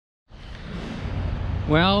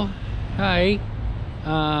Well, hi.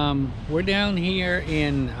 We're down here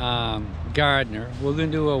in Gardiner. We're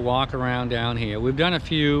going to do a walk around down here. We've done a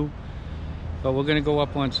few, but we're going to go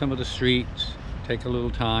up on some of the streets, take a little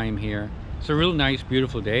time here. It's a real nice,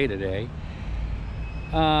 beautiful day today.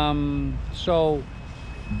 So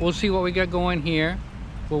we'll see what we got going here.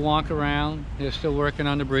 We'll walk around. They're still working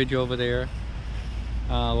on the bridge over there.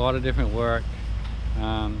 A lot of different work.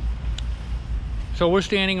 So we're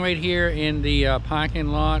standing right here in the parking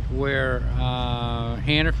lot where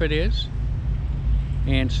Hannaford is.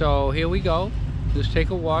 And so here we go. Just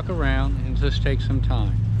take a walk around and just take some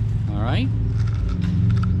time. All right?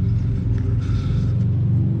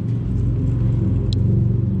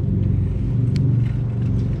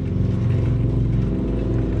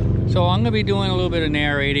 So I'm going to be doing a little bit of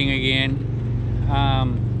narrating again.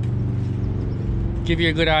 Give you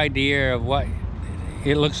a good idea of what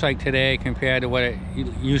it looks like today compared to what it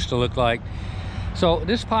used to look like. So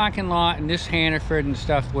this parking lot and this Hannaford and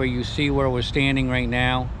stuff where you see where we're standing right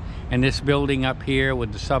now, and this building up here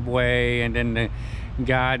with the subway and then the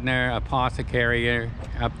Gardiner apothecary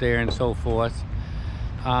up there and so forth.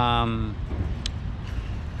 At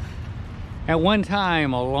one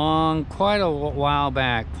time, quite a while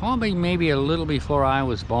back, probably maybe a little before I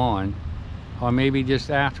was born, or maybe just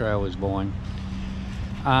after I was born,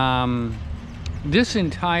 this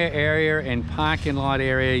entire area and parking lot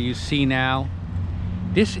area you see now,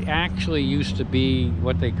 this actually used to be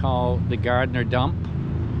what they call the Gardiner dump.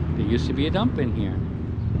 There used to be a dump in here.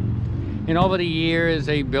 And over the years,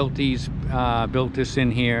 they built this in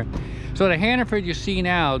here. So the Hannaford you see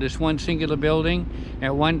now, this one singular building,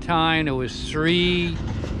 at one time there was three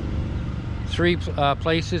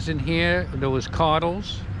places in here. There was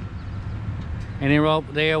Coddles, and then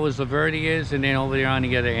over there was Laverdiers, and then over there on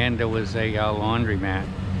the other end there was a laundromat.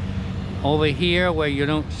 Over here where you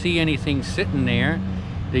don't see anything sitting there,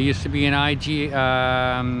 there used to be an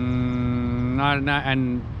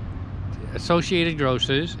an Associated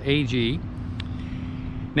Grocers, AG.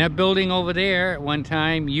 That building over there at one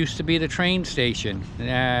time used to be the train station.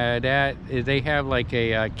 They have like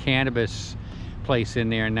a cannabis place in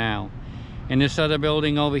there now. And this other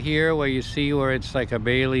building over here where you see where it's like a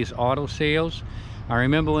Bailey's Auto Sales, I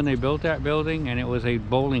remember when they built that building, and it was a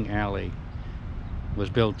bowling alley was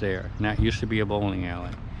built there, and that used to be a bowling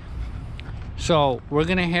alley. So we're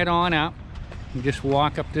gonna head on up and just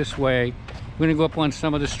walk up this way. We're gonna go up on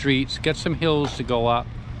some of the streets, get some hills to go up.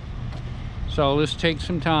 So let's take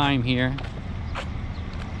some time here.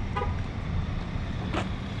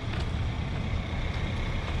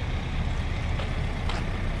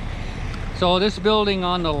 So this building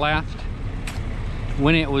on the left,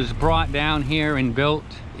 when it was brought down here and built,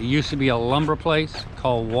 it used to be a lumber place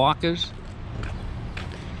called Walker's.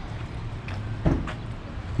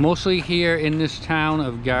 Mostly here in this town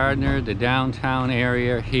of Gardiner, the downtown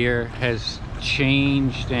area here has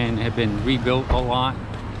changed and have been rebuilt a lot.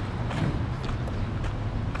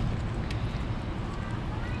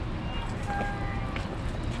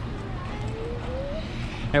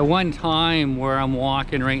 At one time where I'm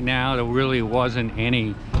walking right now, there really wasn't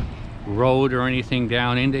any road or anything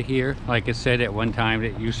down into here. Like I said, at one time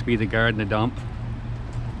it used to be the Gardiner dump.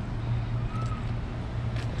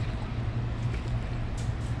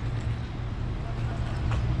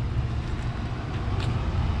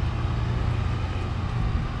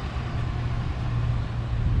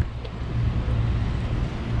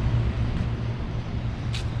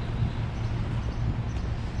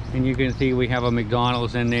 And you can see we have a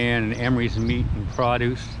McDonald's in there and Emery's Meat and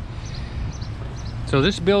Produce. So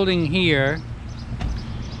this building here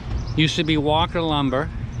used to be Walker Lumber.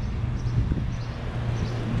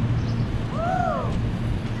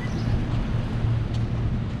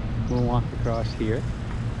 We'll walk across here.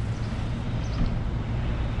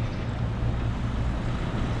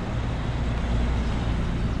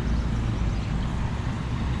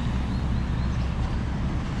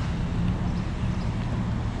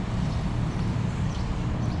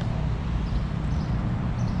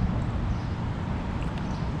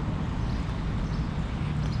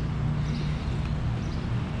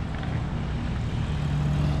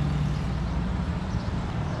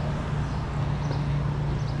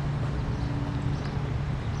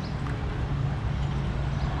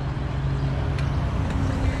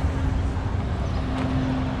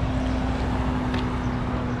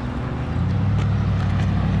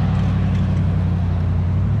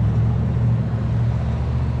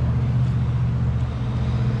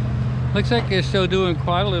 Looks like they're still doing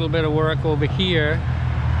quite a little bit of work over here.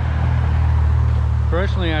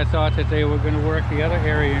 Personally, I thought that they were going to work the other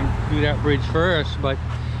area and do that bridge first, but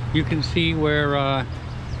you can see where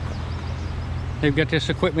They've got this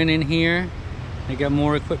equipment in here. They got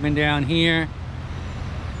more equipment down here.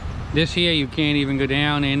 This here you can't even go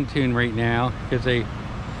down into right now because they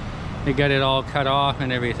got it all cut off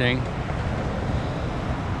and everything.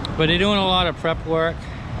 But they're doing a lot of prep work.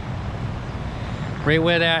 Right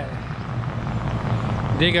where that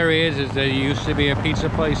digger is there used to be a pizza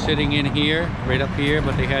place sitting in here, right up here,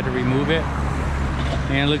 but they had to remove it.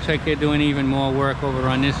 And it looks like they're doing even more work over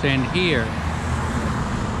on this end here.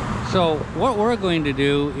 So what we're going to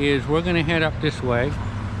do is we're going to head up this way.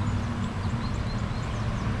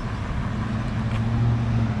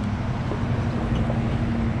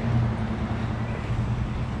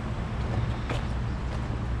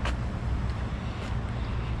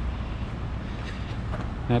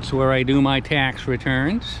 That's where I do my tax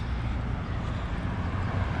returns.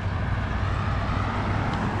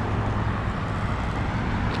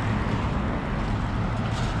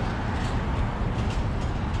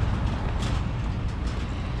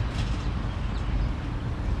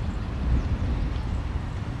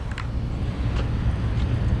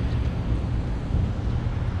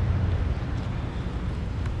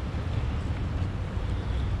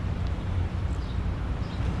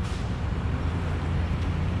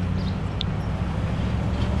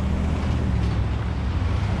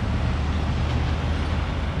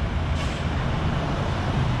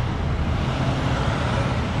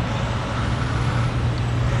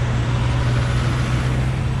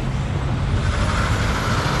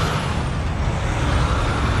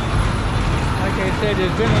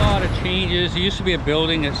 There's been a lot of changes. There used to be a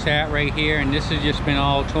building that sat right here, and this has just been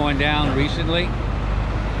all torn down recently.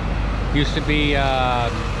 Used to be a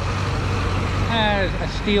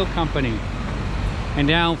steel company, and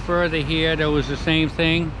down further here there was the same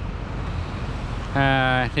thing.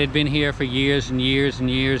 They'd been here for years and years and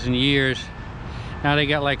years and years. Now they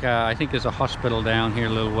got like I think there's a hospital down here a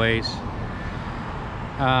little ways.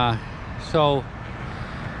 So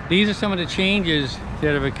these are some of the changes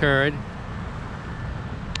that have occurred.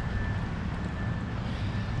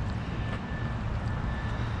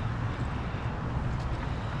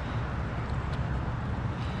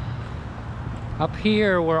 Up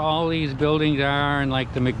here where all these buildings are, and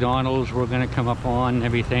like the McDonald's we're going to come up on and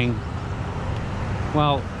everything.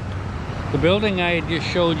 Well, the building I just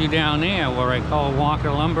showed you down there where I call Walker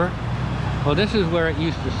Lumber, well, this is where it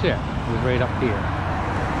used to sit. It was right up here.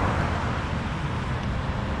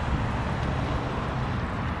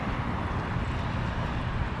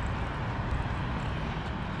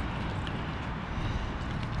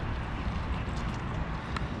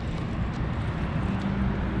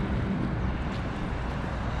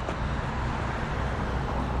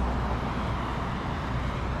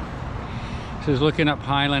 This is looking up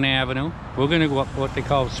Highland Avenue. We're going to go up what they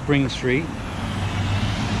call Spring Street.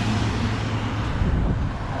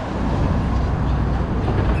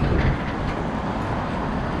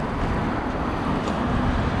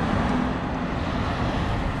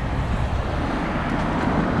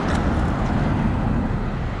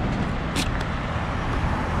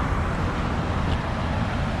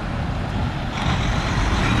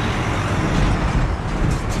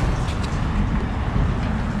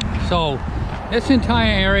 So this entire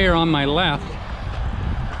area on my left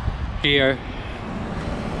here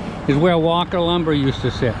is where Walker Lumber used to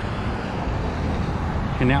sit.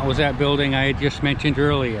 And that was that building I had just mentioned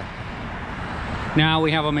earlier. Now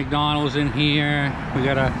we have a McDonald's in here. We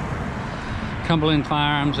got a Cumberland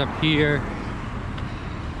Farms up here.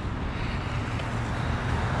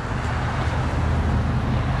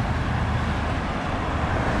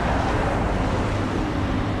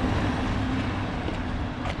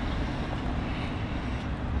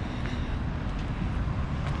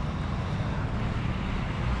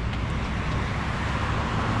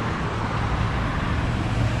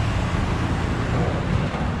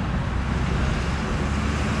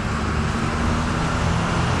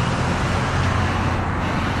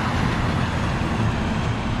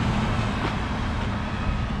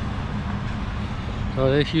 So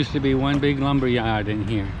this used to be one big lumber yard in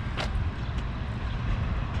here.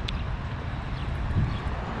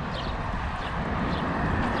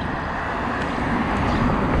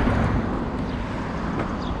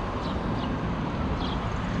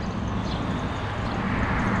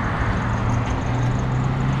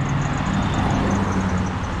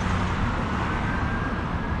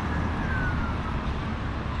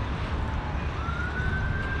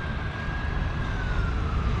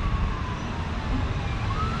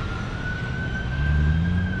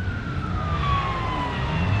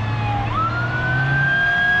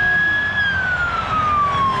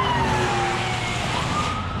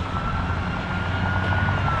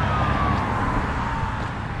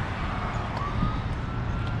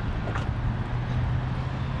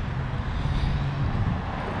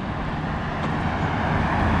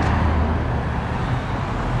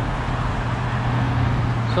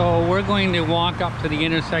 we're going to walk up to the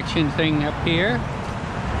intersection thing up here.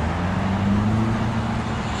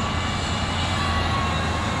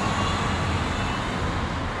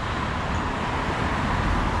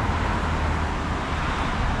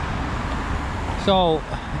 So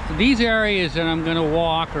these areas that I'm going to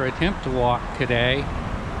walk or attempt to walk today.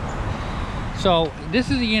 So this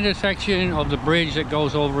is the intersection of the bridge that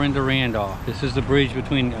goes over into Randolph. This is the bridge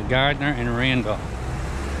between Gardiner and Randolph.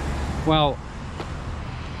 Well,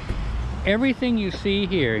 everything you see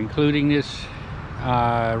here, including this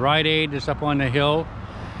Rite Aid that's up on the hill,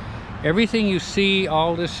 everything you see,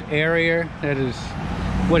 all this area that is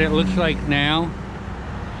what it looks like now,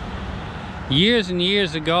 years and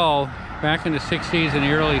years ago, back in the 60s and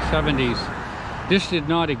the early 70s, this did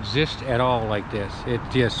not exist at all like this.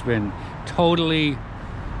 It's just been totally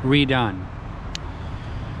redone.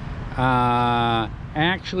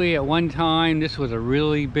 Actually, at one time, this was a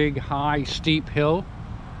really big, high, steep hill.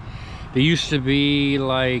 There used to be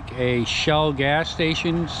like a Shell gas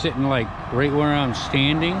station sitting like right where I'm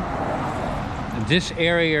standing. This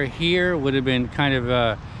area here would have been kind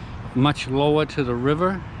of much lower to the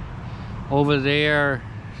river. Over there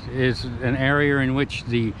is an area in which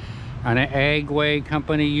an Agway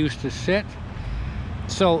company used to sit.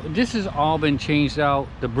 So this has all been changed out.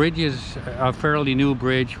 The bridge is a fairly new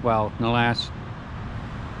bridge, well, in the last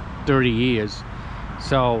 30 years.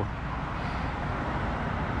 So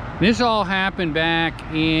this all happened back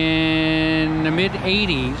in the mid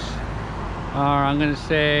 80s, or I'm gonna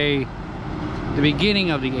say the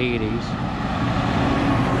beginning of the 80s.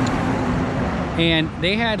 And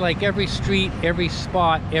they had like every street, every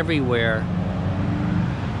spot, everywhere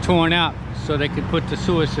torn up so they could put the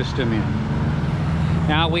sewer system in.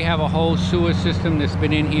 Now we have a whole sewer system that's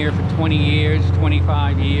been in here for 20 years,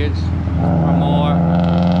 25 years or more.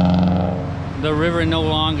 The river no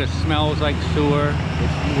longer smells like sewer.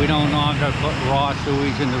 We don't longer put raw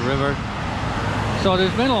sewage in the river. So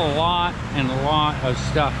there's been a lot of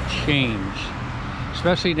stuff changed,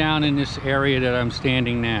 especially down in this area that I'm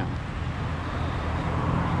standing now.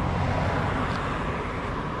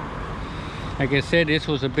 Like I said, this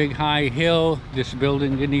was a big high hill. This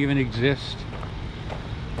building didn't even exist.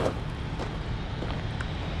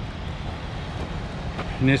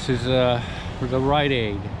 And this is the Rite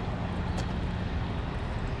Aid.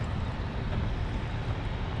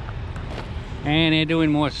 And they're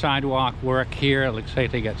doing more sidewalk work here. It looks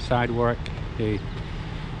like they got sidewalk. They're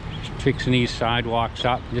fixing these sidewalks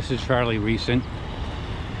up. This is fairly recent.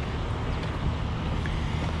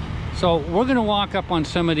 So we're gonna walk up on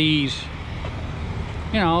some of these,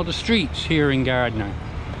 you know, the streets here in Gardiner.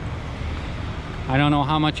 I don't know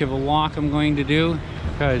how much of a walk I'm going to do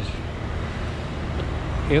because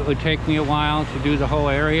it would take me a while to do the whole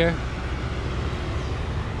area.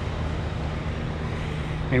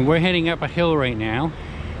 And we're heading up a hill right now.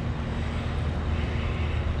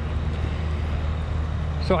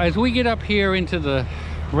 So as we get up here into the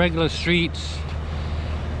regular streets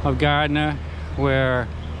of Gardiner, where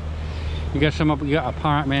you got you got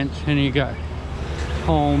apartments and you got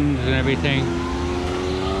homes and everything.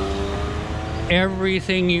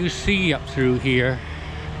 Everything you see up through here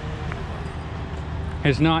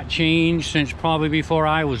has not changed since probably before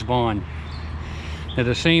I was born. They're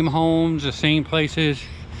the same homes, the same places,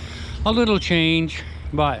 a little change,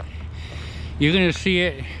 but you're gonna see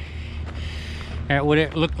it at what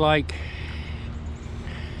it looked like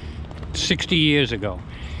 60 years ago.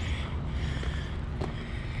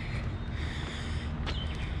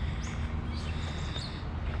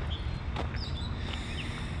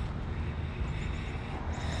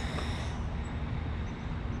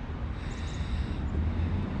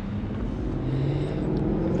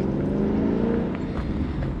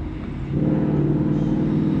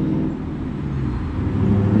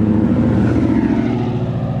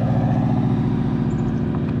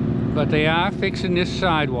 But they are fixing this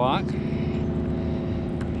sidewalk.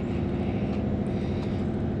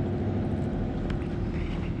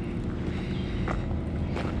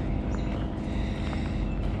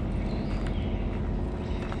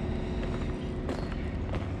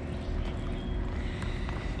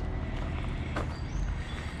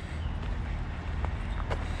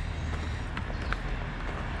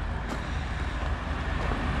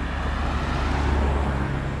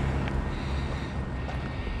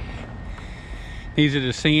 These are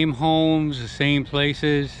the same homes, the same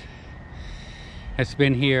places. It's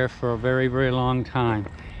been here for a very, very long time.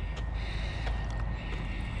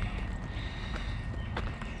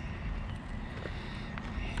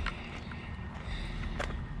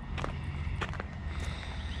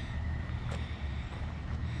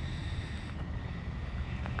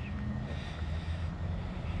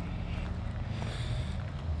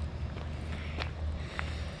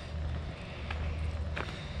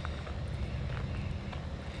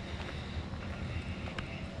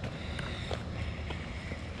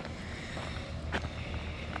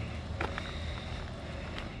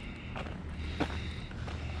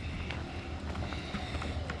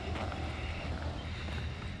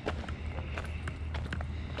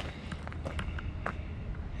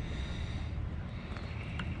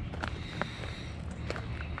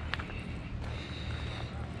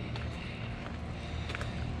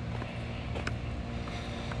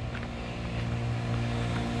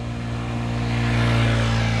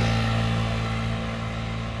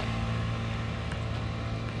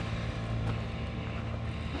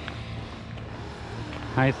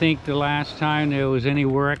 I think the last time there was any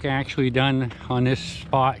work actually done on this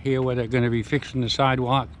spot here where they're going to be fixing the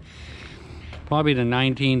sidewalk, probably the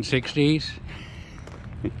 1960s.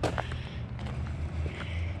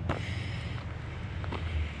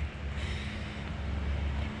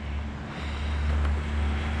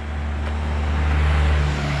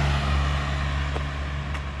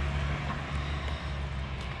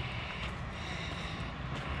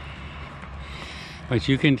 But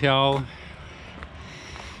you can tell,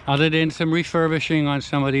 other than some refurbishing on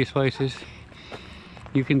some of these places,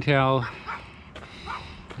 you can tell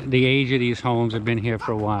the age of these homes have been here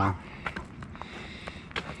for a while.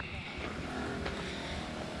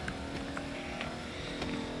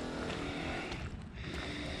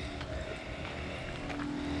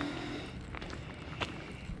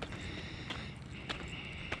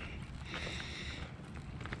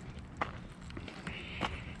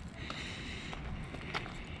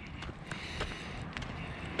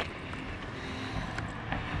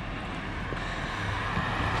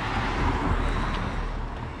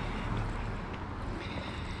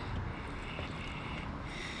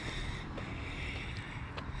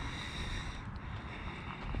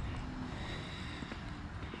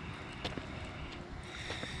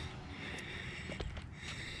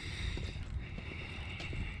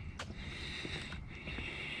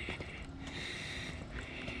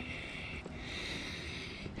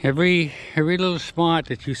 Every little spot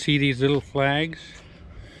that you see these little flags,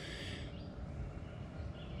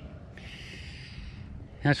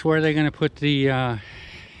 that's where they're going to put the,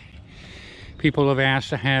 people have asked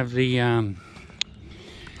to have the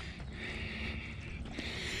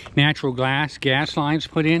natural gas lines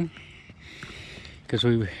put in, because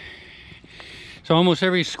so almost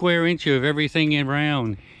every square inch of everything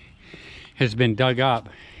around has been dug up,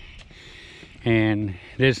 and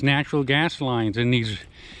there's natural gas lines in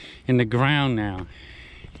the ground now.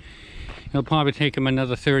 It'll probably take them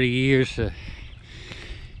another 30 years to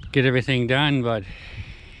get everything done, but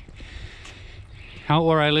out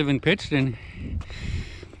where I live in Pittston,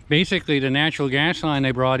 basically the natural gas line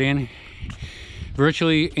they brought in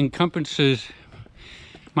virtually encompasses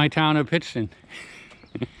my town of Pittston.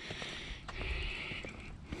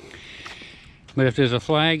 But if there's a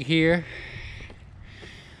flag here,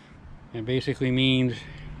 it basically means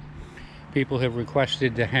people have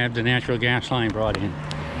requested to have the natural gas line brought in.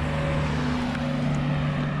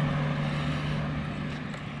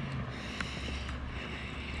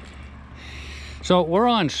 So we're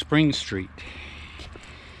on Spring Street.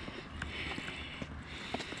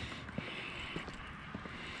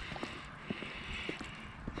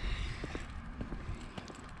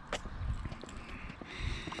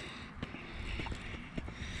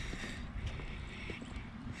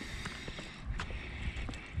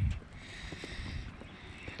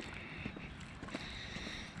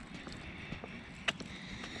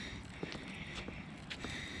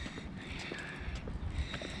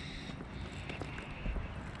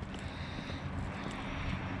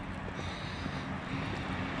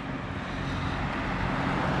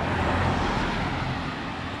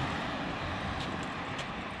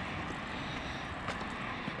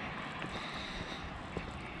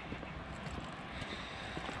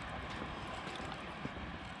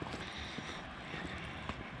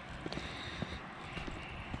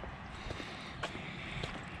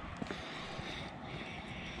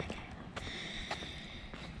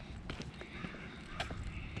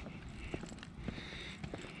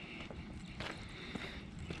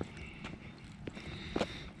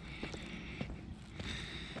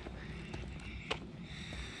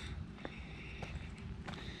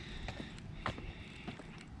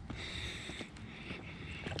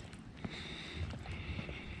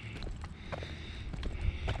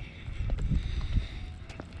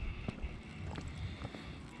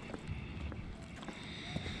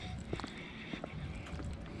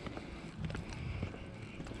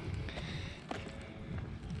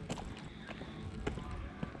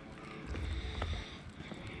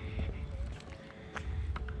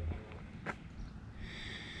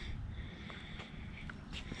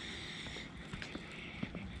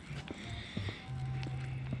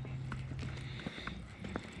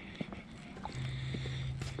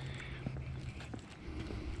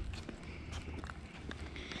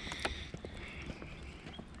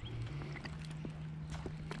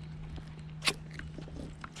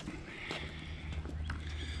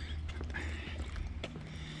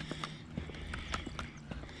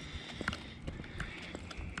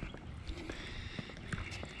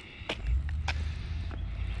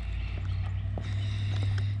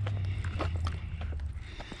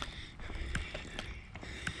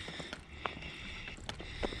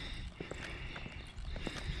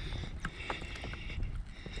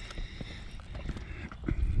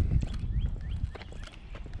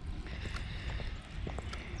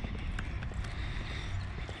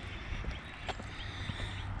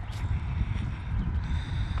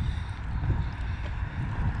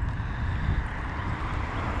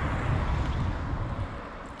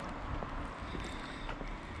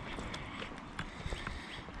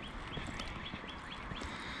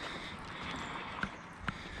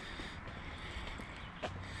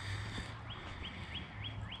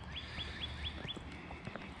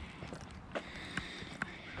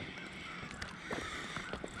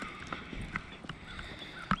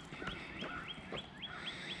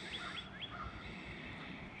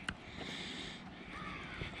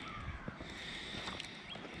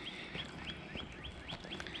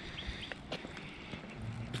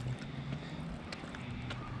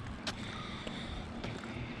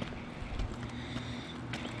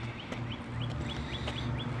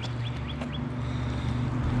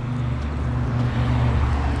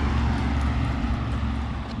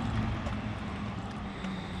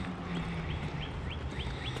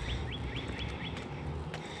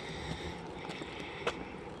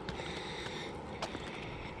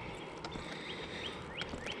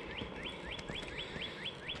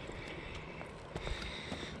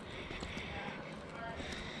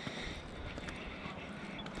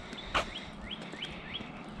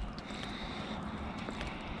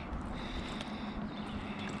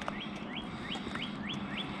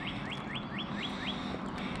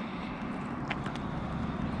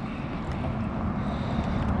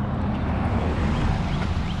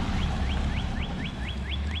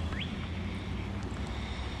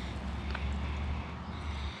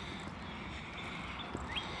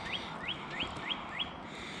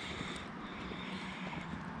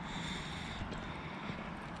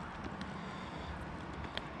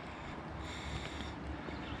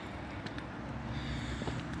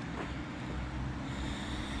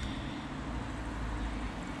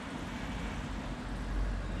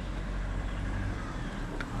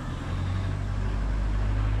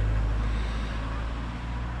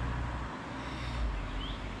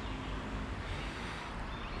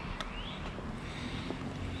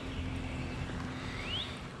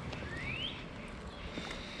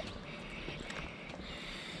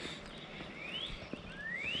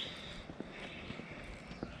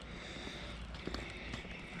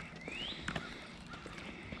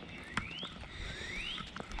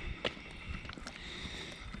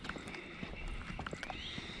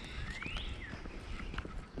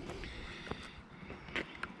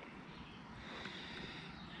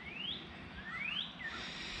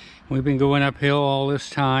 We've been going uphill all this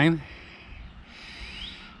time.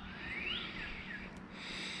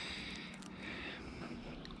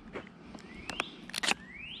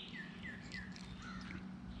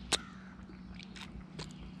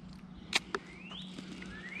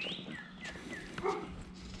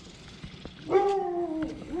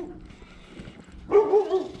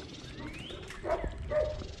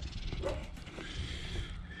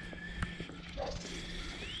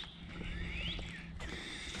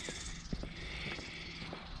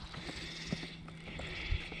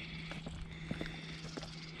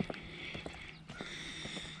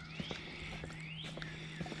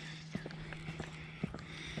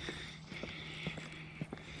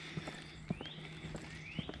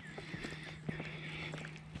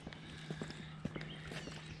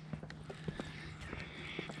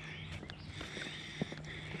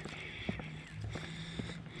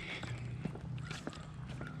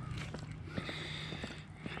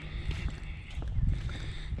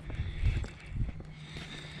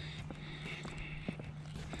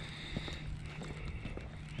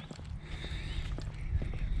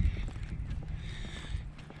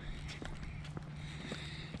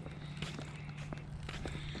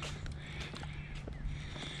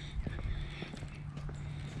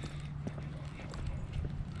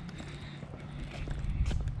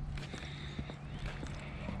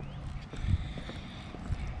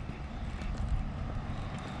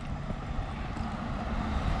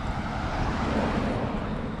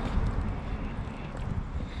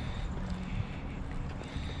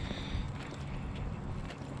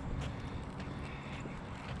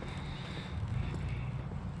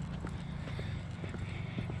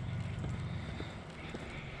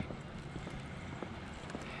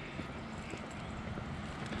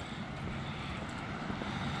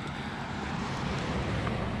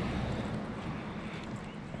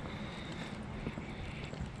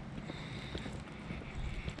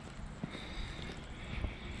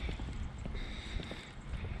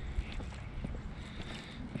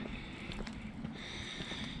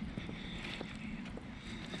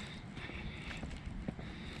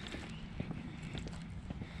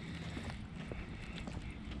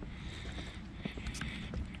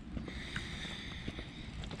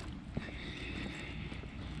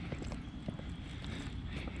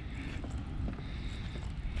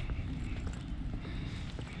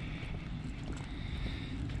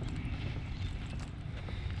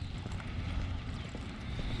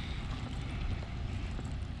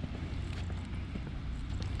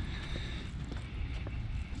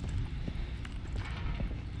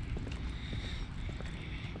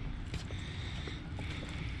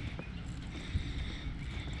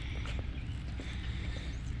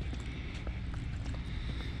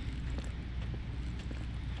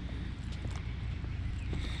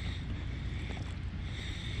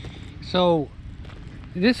 So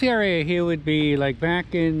this area here would be like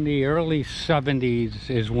back in the early 70s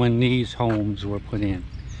is when these homes were put in.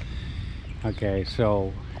 Okay,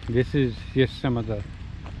 so this is just some of the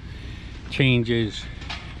changes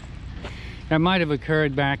that might have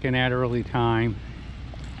occurred back in that early time.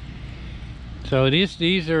 So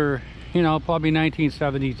these are, you know, probably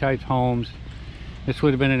 1970 type homes. This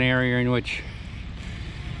would have been an area in which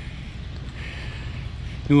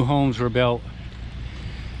new homes were built,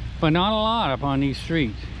 but not a lot up on these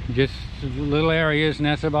streets, just little areas, and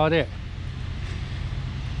that's about it.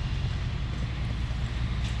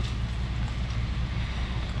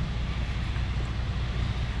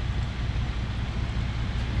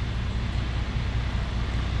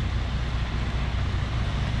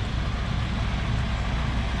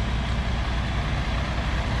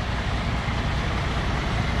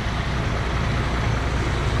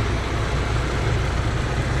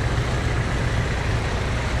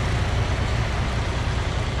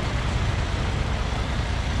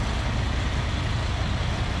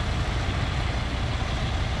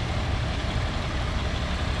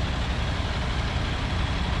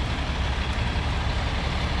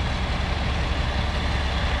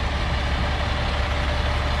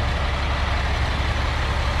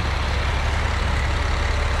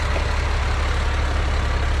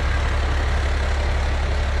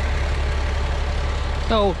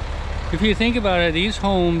 So if you think about it, these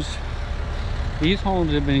homes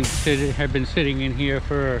have been sitting in here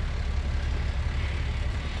for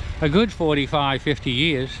a good 45-50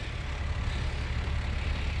 years.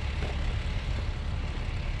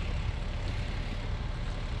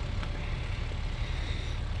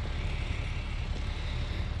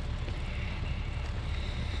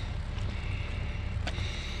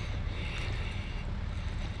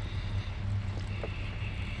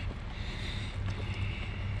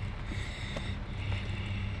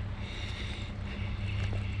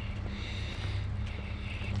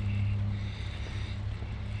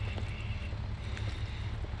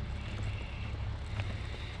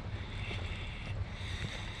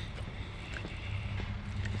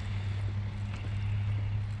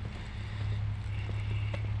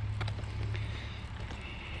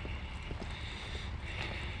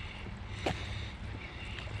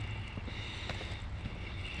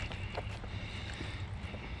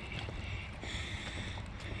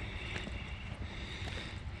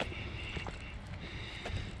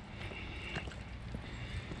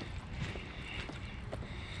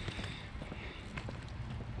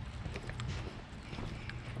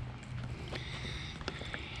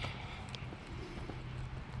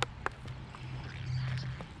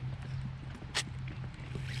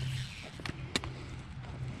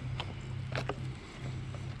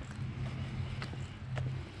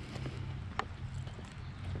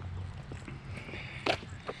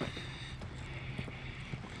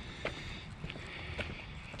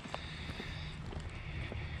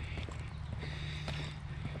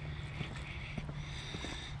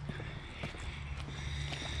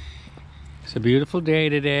 It's a beautiful day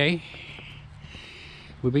today.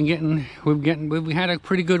 We've had a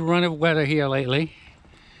pretty good run of weather here lately.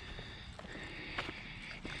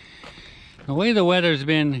 The way the weather's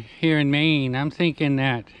been here in Maine, I'm thinking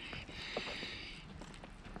that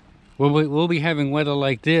we'll be having weather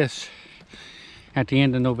like this at the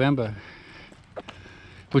end of November,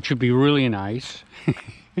 which would be really nice.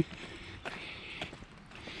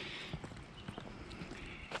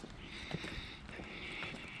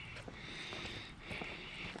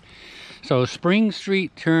 So Spring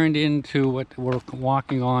Street turned into what we're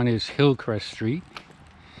walking on is Hillcrest Street.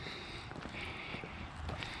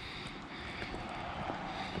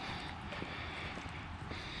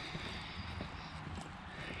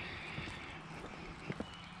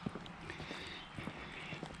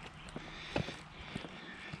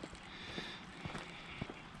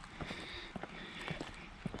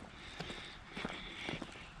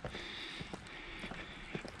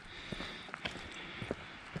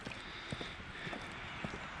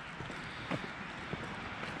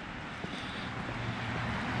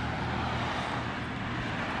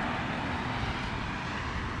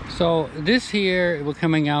 So this here, we're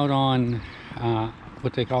coming out on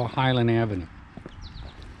what they call Highland Avenue.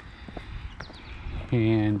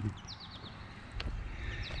 And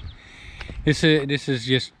this is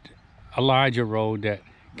just a larger road that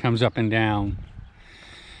comes up and down.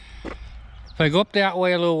 If I go up that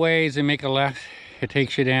way a little ways and make a left, it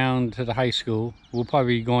takes you down to the high school. We'll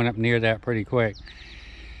probably be going up near that pretty quick.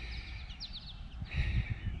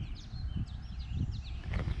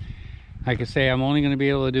 Like I say, I'm only going to be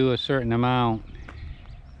able to do a certain amount.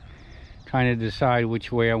 Trying to decide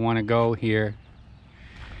which way I want to go here.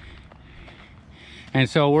 And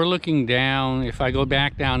so we're looking down. If I go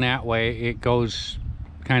back down that way, it goes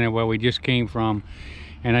kind of where we just came from.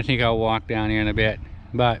 And I think I'll walk down here in a bit.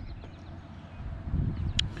 But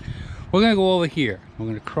we're going to go over here. We're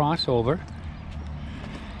going to cross over.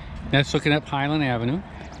 That's looking up Highland Avenue.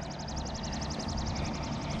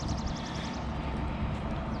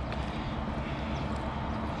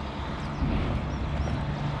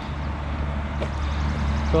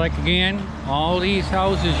 So like again, all these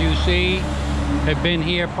houses you see have been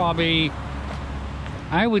here probably,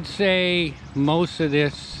 I would say most of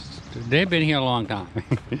this, they've been here a long time.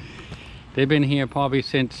 They've been here probably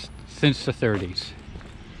since the 30s.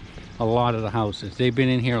 A lot of the houses, they've been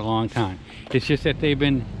in here a long time. It's just that they've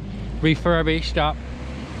been refurbished up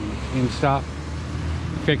and stuff,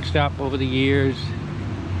 fixed up over the years.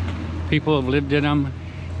 People have lived in them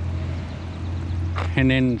and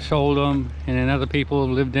then sold them, and then other people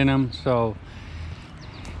have lived in them. So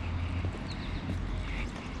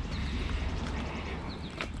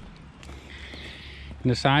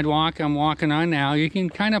the sidewalk I'm walking on now, you can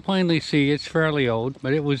kind of plainly see it's fairly old,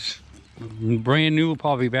 but it was brand new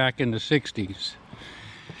probably back in the 60s.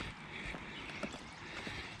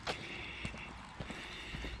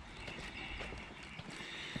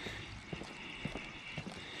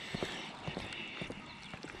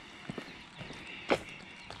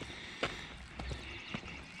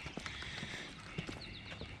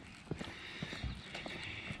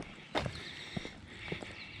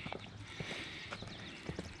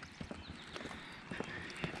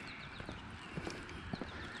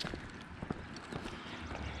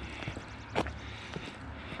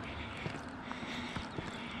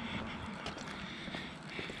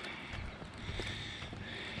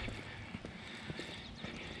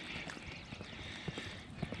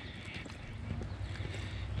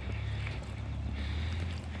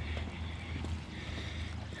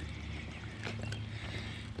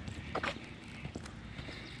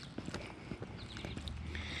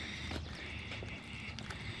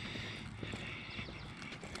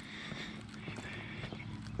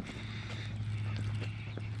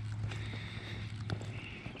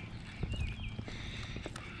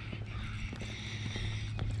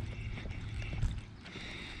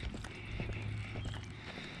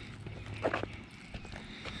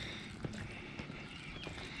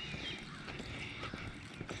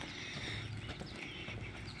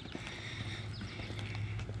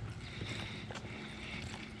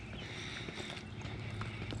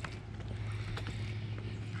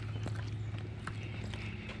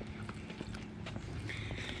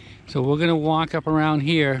 So we're going to walk up around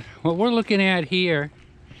here. What we're looking at here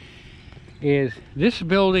is this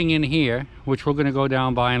building in here, which we're going to go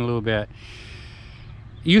down by in a little bit.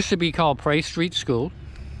 It used to be called Price Street School.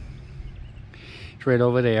 It's right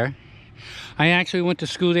over there. I actually went to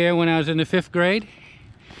school there when I was in the 5th grade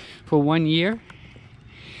for 1 year.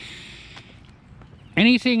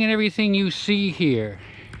 Anything and everything you see here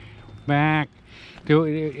back,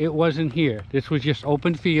 it wasn't here. This was just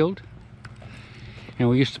open field. And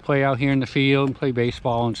we used to play out here in the field and play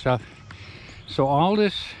baseball and stuff. So all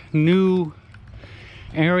this new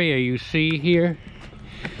area you see here,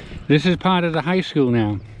 this is part of the high school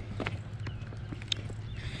now.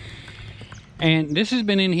 And this has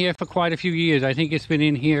been in here for quite a few years. I think it's been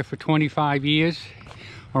in here for 25 years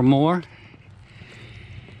or more.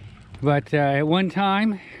 But at one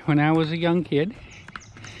time, when I was a young kid,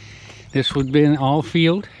 this would have been all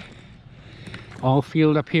field. All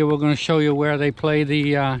field up here. We're going to show you where they play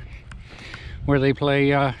the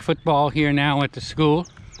football here now at the school.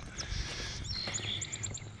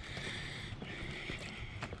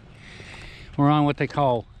 We're on what they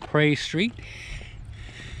call Prey Street.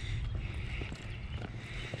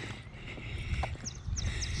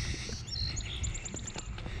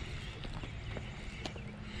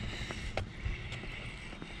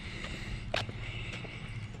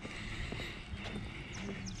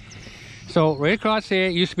 So right across there,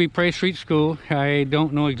 it used to be Prey Street School. I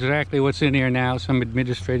don't know exactly what's in there now, some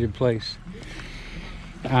administrative place.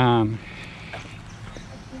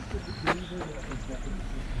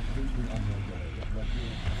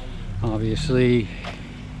 Obviously,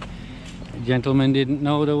 the gentleman didn't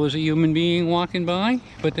know there was a human being walking by,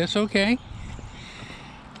 but that's okay.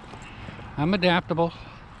 I'm adaptable.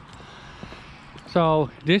 So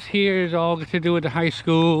this here is all to do with the high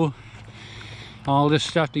school. All this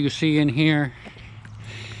stuff that you see in here,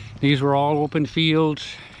 these were all open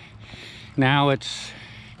fields. Now it's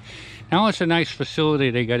a nice facility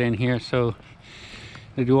they got in here, so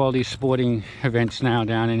they do all these sporting events now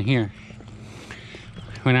down in here.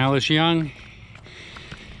 When I was young,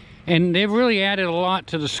 and they've really added a lot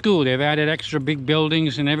to the school. They've added extra big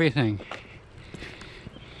buildings and everything.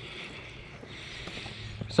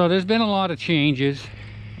 So there's been a lot of changes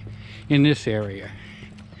in this area.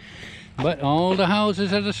 But all the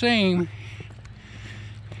houses are the same.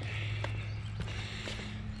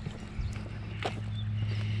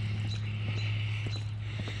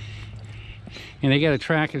 And they got a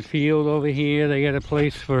track and field over here. They got a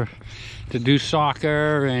place to do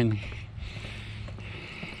soccer, and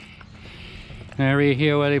an area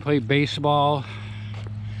here where they play baseball.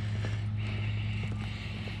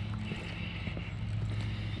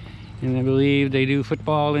 And I believe they do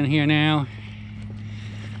football in here now.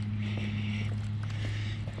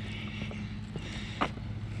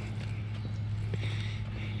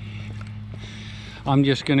 I'm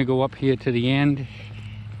just going to go up here to the end.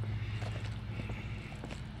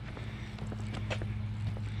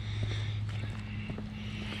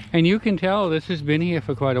 And you can tell this has been here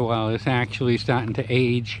for quite a while. It's actually starting to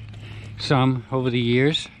age some over the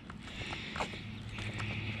years.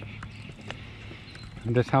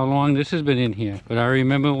 And that's how long this has been in here. But I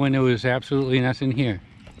remember when there was absolutely nothing here.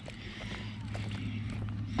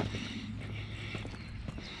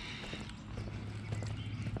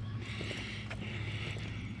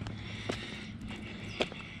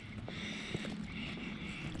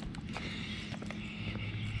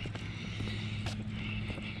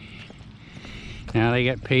 Now they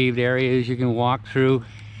got paved areas you can walk through.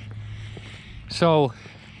 So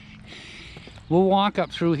we'll walk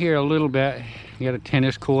up through here a little bit. You got a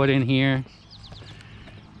tennis court in here.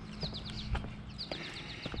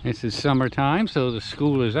 This is summertime, so the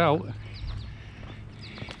school is out.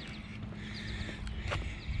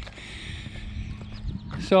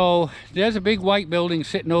 So there's a big white building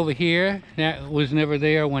sitting over here. That was never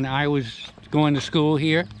there when I was going to school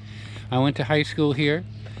here. I went to high school here.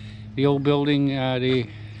 The old building, the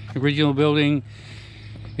original building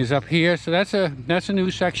is up here. So that's a new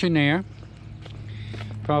section there.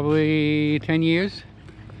 Probably 10 years,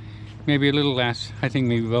 maybe a little less. I think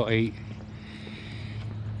maybe about 8.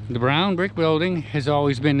 The brown brick building has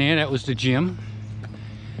always been there. That was the gym.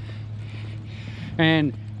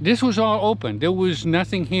 And this was all open. There was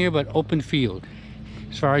nothing here but open field,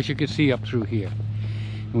 as far as you could see up through here.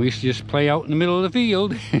 And we used to just play out in the middle of the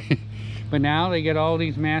field. But now they get all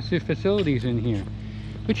these massive facilities in here,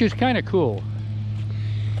 which is kind of cool.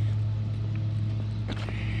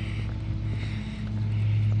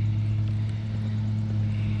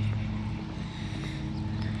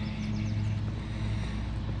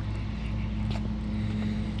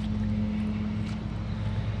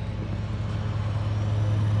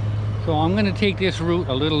 So I'm going to take this route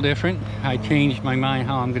a little different. I changed my mind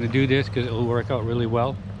how I'm going to do this because it will work out really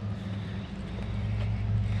well.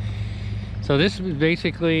 So this is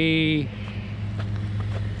basically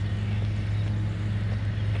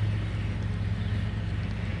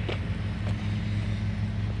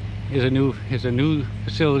is a new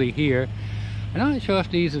facility here. I'm not sure if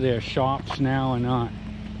these are their shops now or not.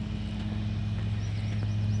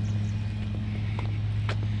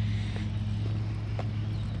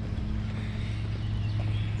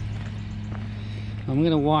 I'm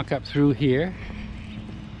gonna walk up through here.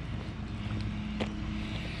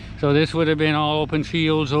 So this would have been all open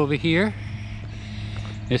fields over here.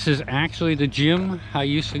 This is actually the gym I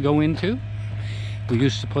used to go into. We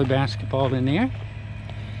used to play basketball in there.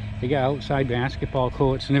 They got outside basketball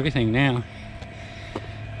courts and everything now.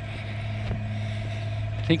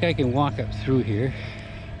 I think I can walk up through here.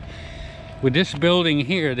 With this building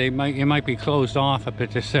here, it might be closed off up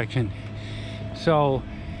at this section. So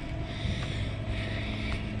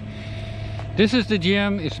this is the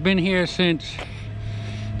gym. It's been here since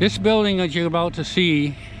this building that you're about to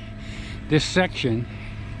see, this section.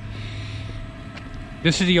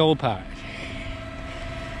 This is the old part.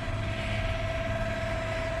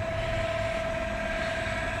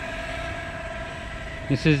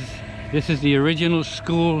 This is the original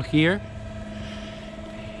school here.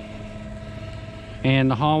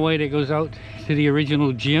 And the hallway that goes out to the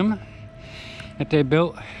original gym that they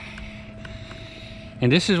built.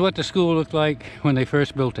 And this is what the school looked like when they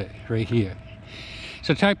first built it, right here. It's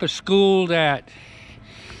a type of school that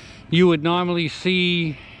you would normally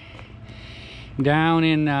see down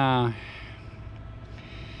in down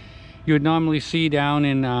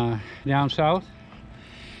south.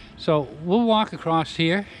 So we'll walk across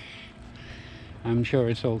here. I'm sure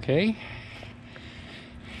it's okay.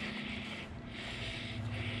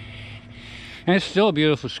 And it's still a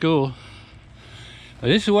beautiful school. But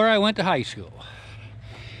this is where I went to high school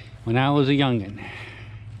when I was a youngin'.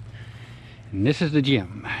 And this is the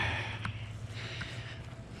gym.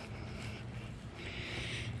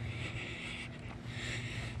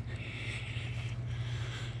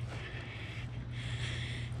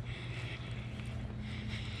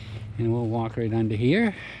 And we'll walk right under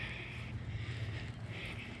here.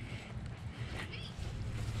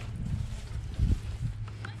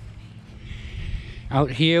 Out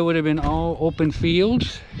here would have been all open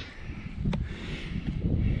fields.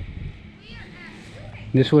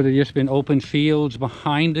 This would have just been open fields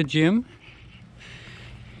behind the gym.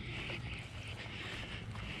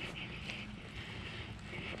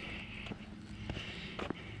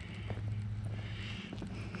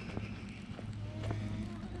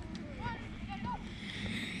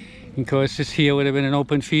 Of course, this here would have been an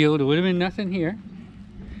open field. There would have been nothing here.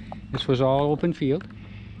 This was all open field.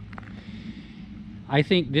 I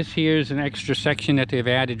think this here is an extra section that they've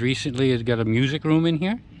added recently. It's got a music room in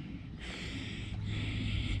here.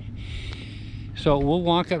 So we'll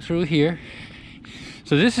walk up through here.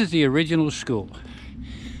 So this is the original school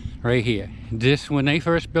right here. This, when they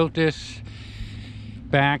first built this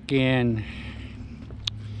back in,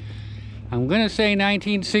 I'm gonna say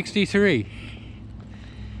 1963.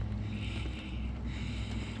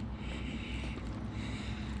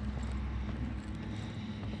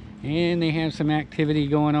 And they have some activity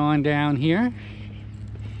going on down here.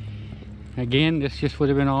 Again, this just would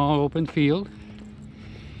have been all open field.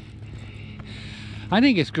 I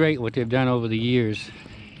think it's great what they've done over the years.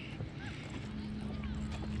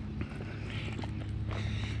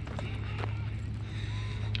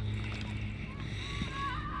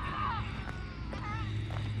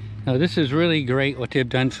 Now this is really great what they've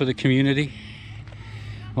done for the community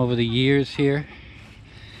over the years here.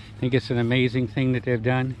 I think it's an amazing thing that they've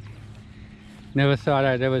done. Never thought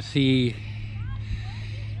I'd ever see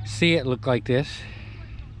it look like this.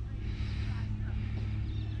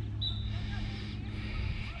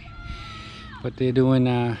 But they're doing,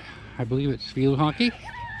 I believe it's field hockey.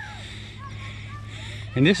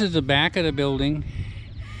 And this is the back of the building.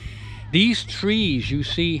 These trees you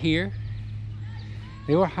see here,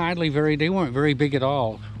 they weren't very big at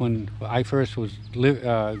all when I first was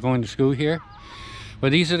going to school here.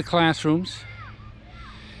 But these are the classrooms.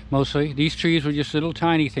 Mostly, these trees were just little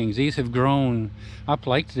tiny things. These have grown up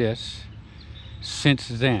like this since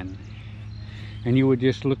then. And you would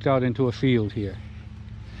just look out into a field here.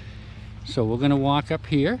 So we're gonna walk up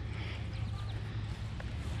here.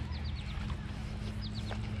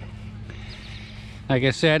 Like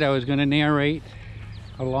I said, I was gonna narrate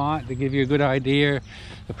a lot to give you a good idea,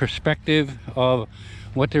 the perspective of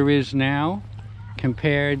what there is now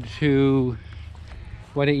compared to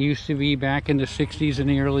what it used to be back in the 60s and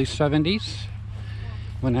the early 70s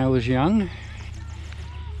when I was young.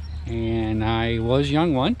 And I was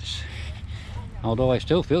young once, although I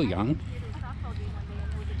still feel young.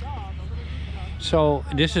 So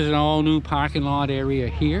this is an all new parking lot area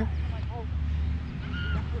here.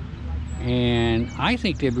 And I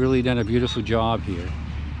think they've really done a beautiful job here.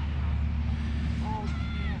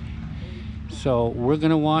 So we're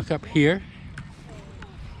gonna walk up here.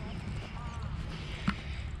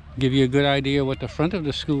 Give you a good idea what the front of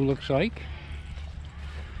the school looks like.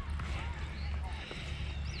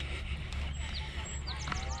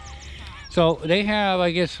 So they have,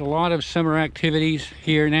 I guess, a lot of summer activities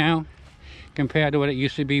here now compared to what it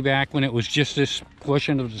used to be back when it was just this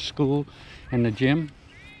portion of the school and the gym.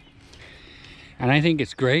 And I think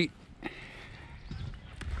it's great.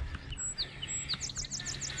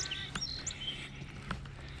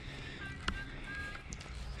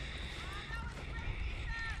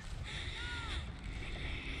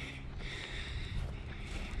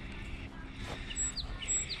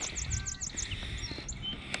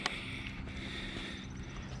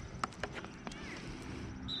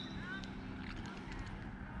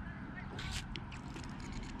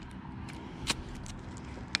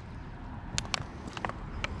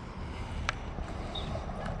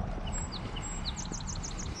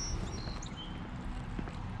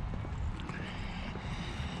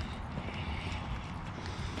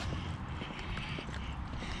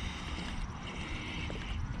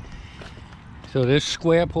 So this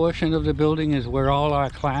square portion of the building is where all our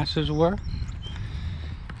classes were.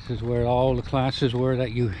 This is where all the classes were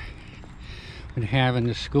that you would have in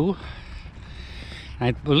the school.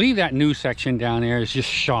 I believe that new section down there is just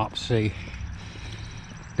shops. There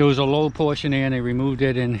was a low portion there and they removed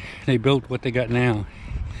it and they built what they got now.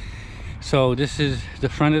 So this is the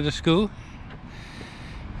front of the school.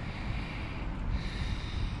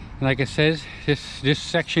 Like I said, this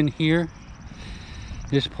section here,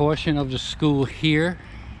 this portion of the school here,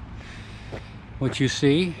 what you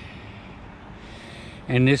see,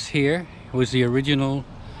 and this here was the original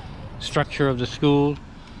structure of the school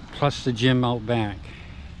plus the gym out back.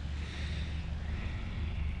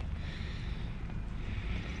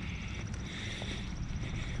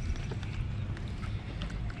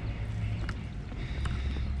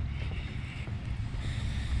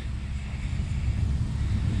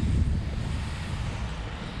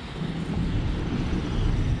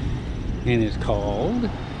 And it's called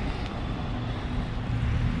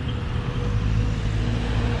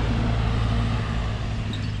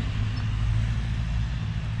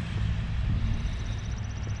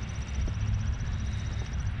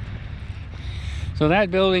so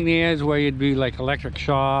that building there is where you'd be like electric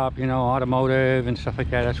shop, you know, automotive and stuff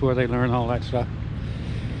like that. That's where they learn all that stuff.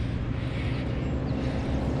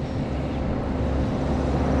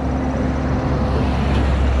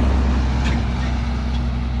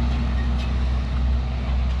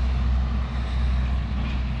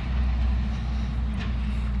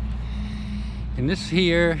 And this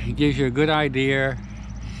here gives you a good idea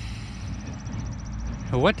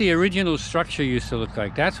of what the original structure used to look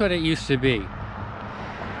like. That's what it used to be.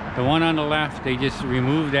 The one on the left, they just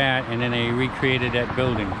removed that and then they recreated that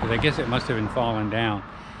building, because I guess it must have been fallen down.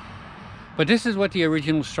 But this is what the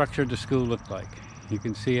original structure of the school looked like. You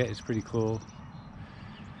can see it, it's pretty cool.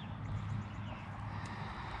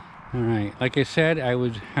 All right, like I said,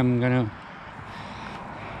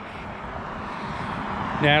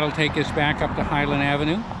 that'll take us back up to Highland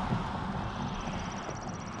Avenue.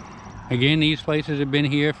 Again, these places have been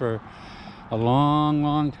here for a long,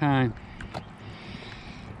 long time.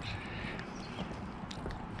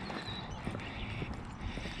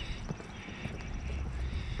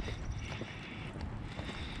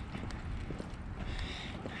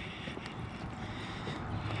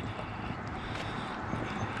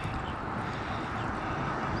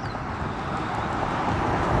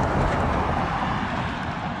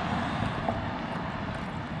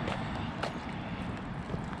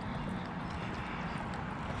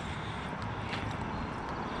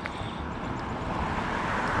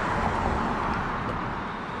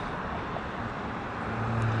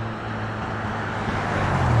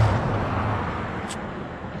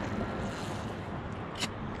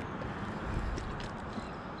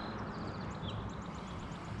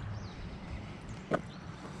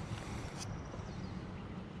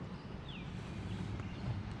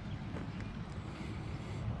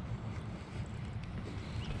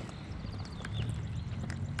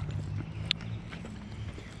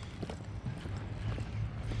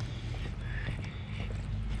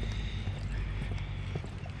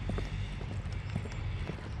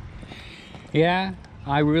 Yeah,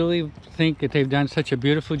 I really think that they've done such a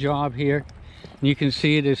beautiful job here. And you can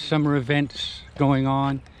see there's summer events going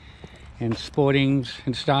on and sportings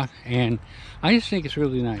and stuff, and I just think it's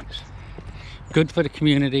really nice. Good for the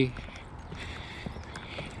community.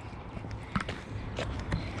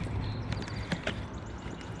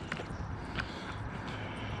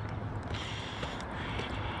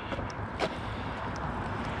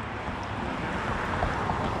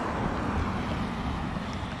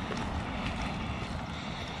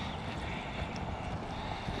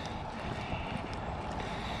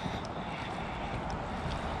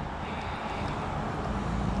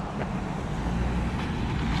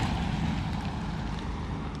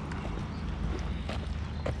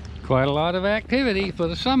 Quite a lot of activity for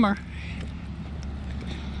the summer.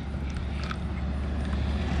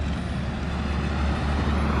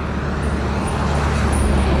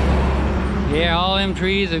 Yeah, all them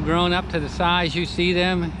trees have grown up to the size you see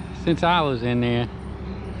them since I was in there.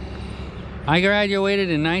 I graduated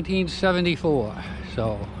in 1974,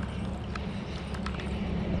 so.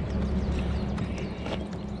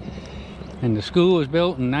 And the school was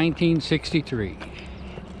built in 1963.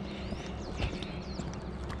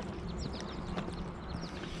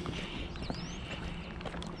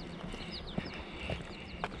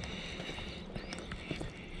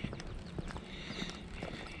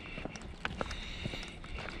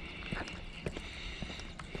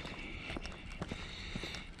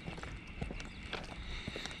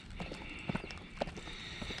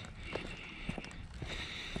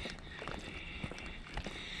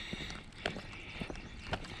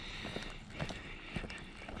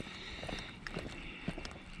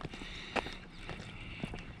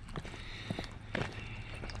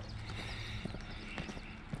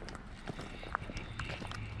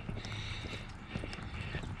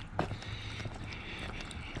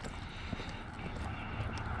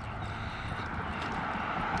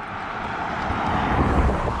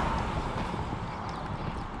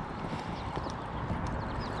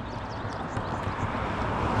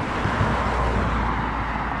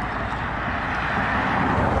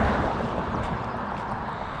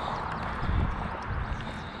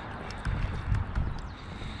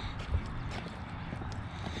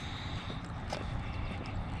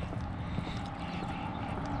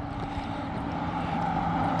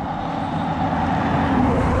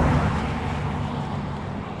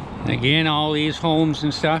 Again, all these homes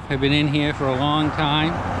and stuff have been in here for a long time.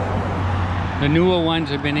 The newer ones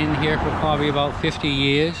have been in here for probably about 50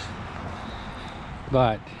 years.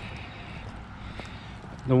 But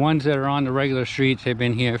the ones that are on the regular streets have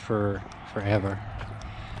been here for forever.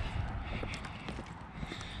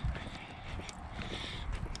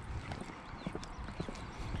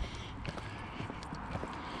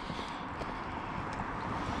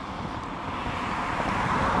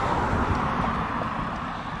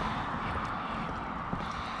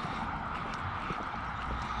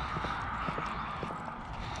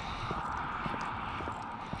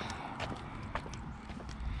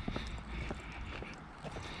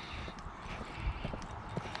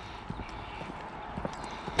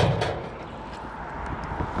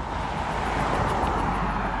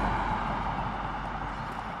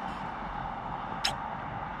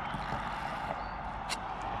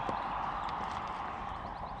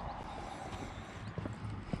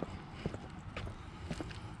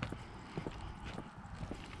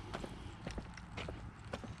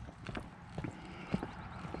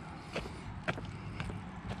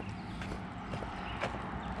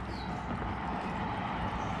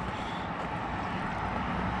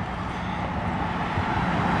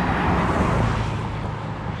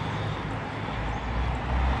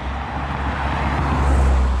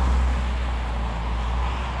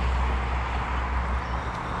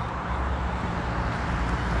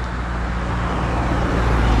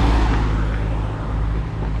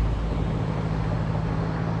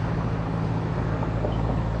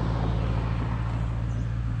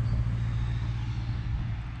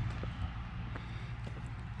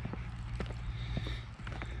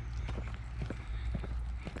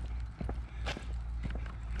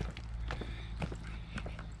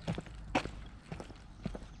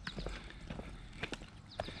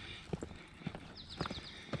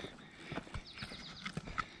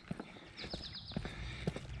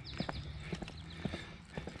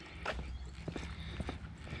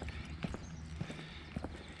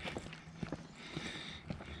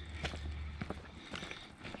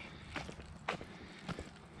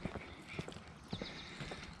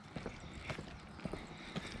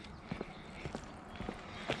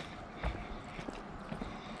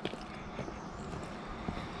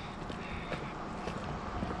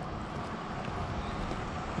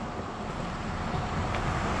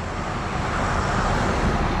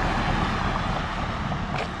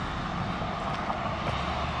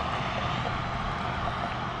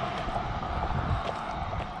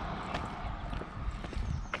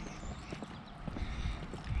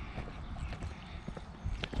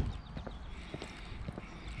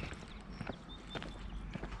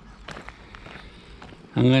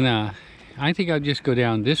 I think I'll just go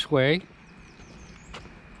down this way.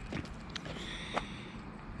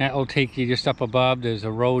 That will take you just up above. There's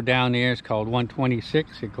a road down there. It's called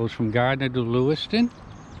 126. It goes from Gardiner to Lewiston.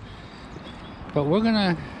 But we're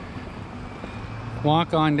gonna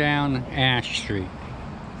walk on down Ash Street.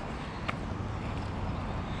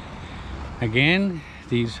 Again,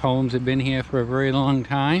 These homes have been here for a very long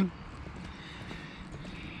time.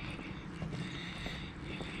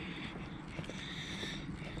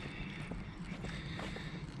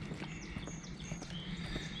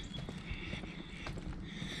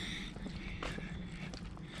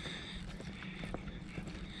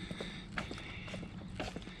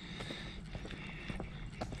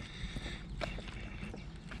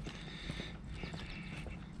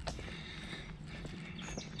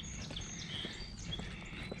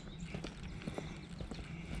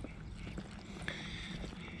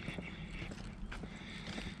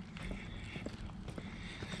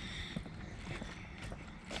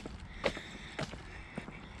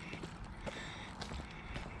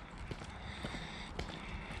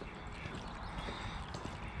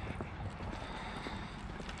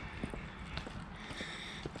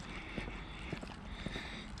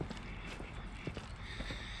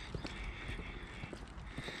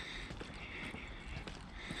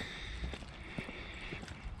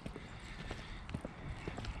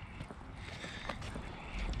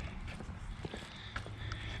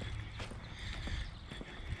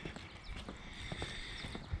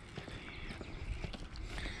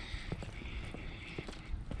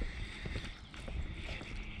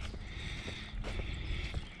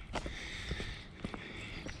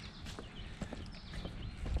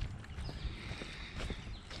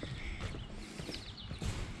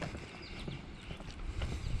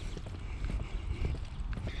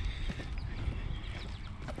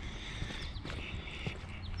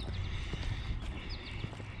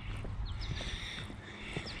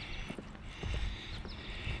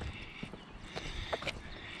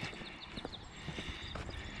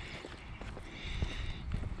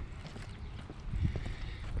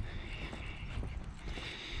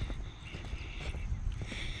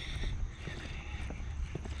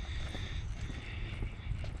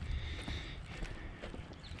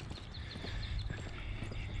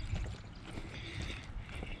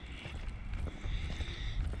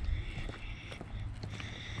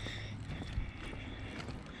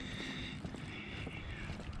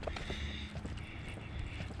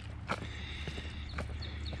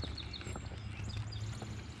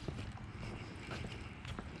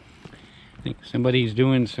 I think somebody's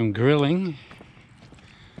doing some grilling.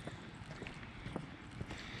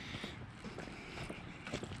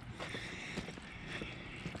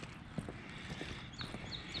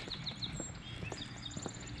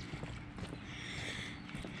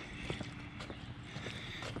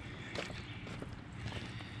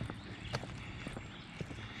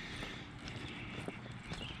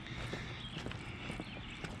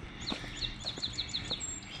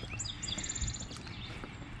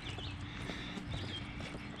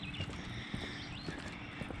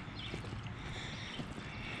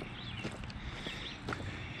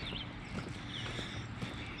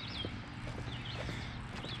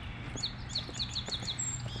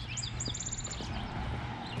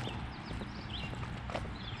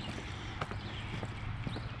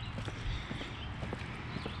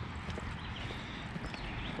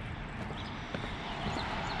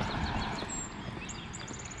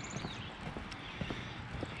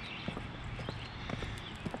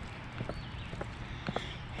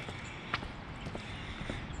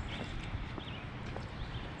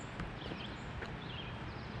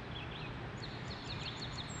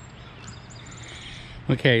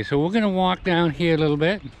 Okay, so we're going to walk down here a little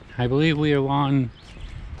bit. I believe we are on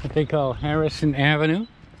what they call Harrison Avenue.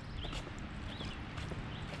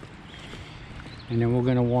 And then we're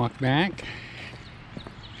going to walk back.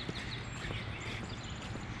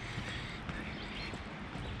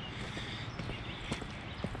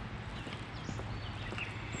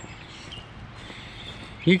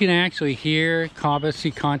 You can actually hear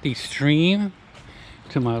Conti stream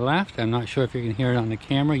to my left. I'm not sure if you can hear it on the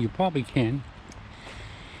camera. You probably can.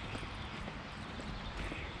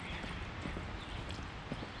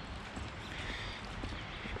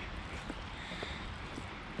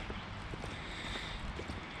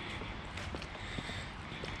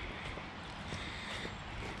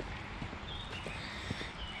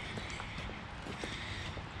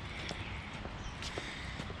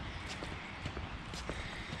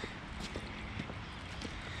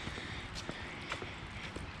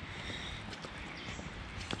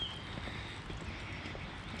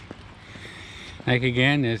 Like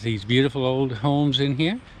again, there's these beautiful old homes in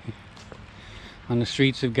here on the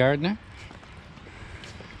streets of Gardiner.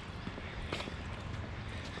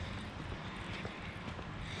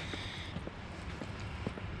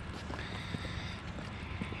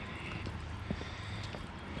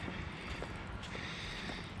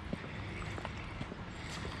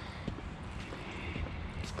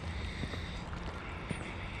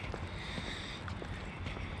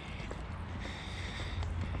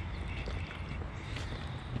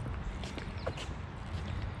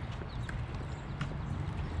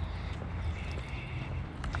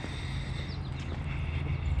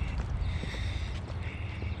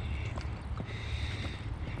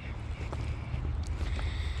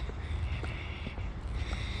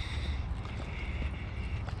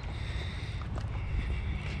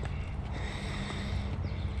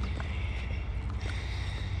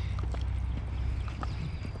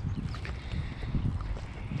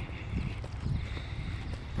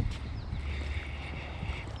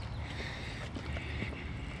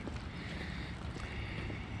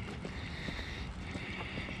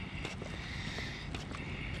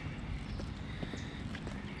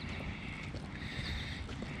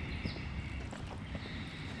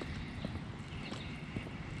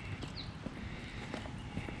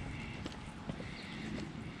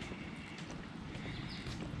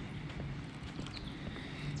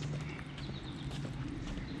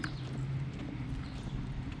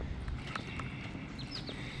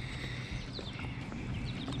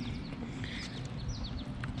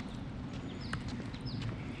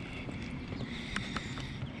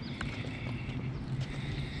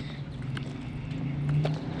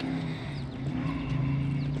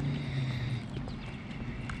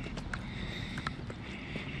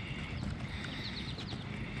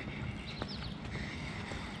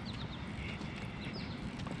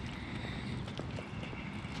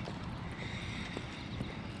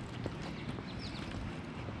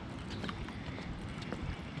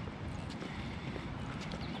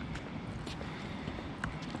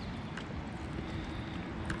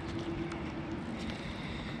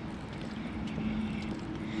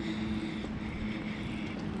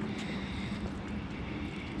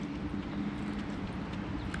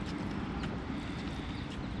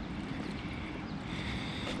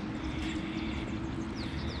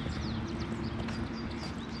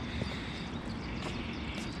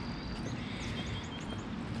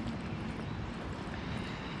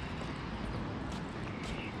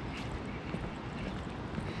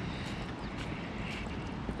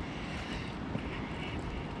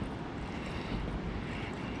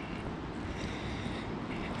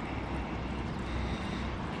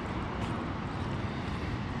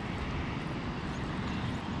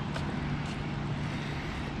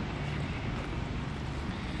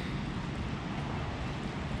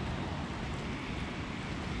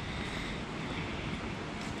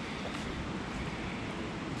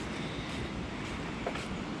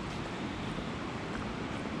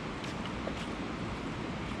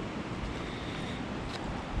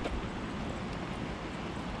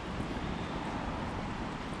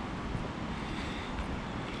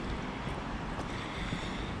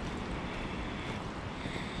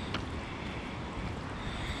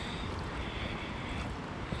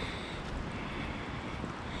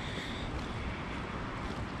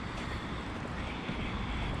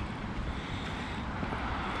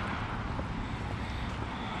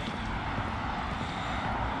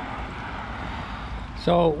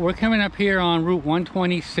 So we're coming up here on Route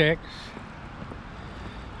 126.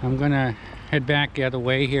 I'm gonna head back the other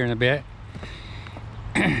way here in a bit.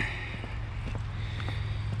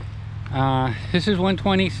 This is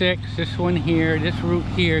 126. This one here, this route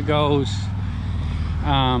here goes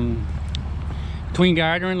between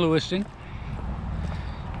Gardiner and Lewiston.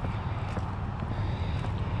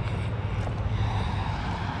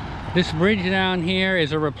 This bridge down here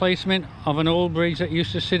is a replacement of an old bridge that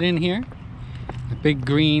used to sit in here. A big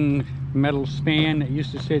green metal span that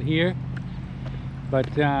used to sit here.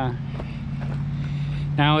 But now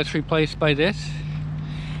it's replaced by this.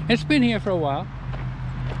 It's been here for a while.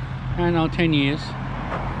 I don't know, 10 years.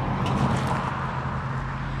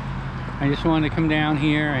 I just wanted to come down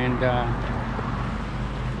here and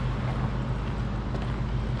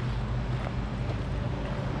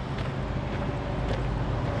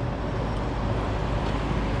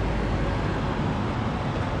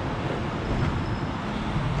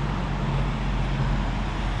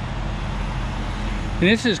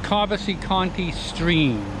this is Cobbossee County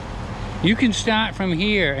Stream. You can start from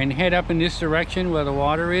here and head up in this direction where the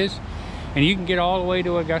water is, and you can get all the way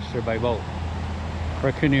to Augusta by boat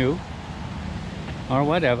or canoe or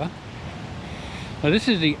whatever. Now this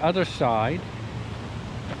is the other side.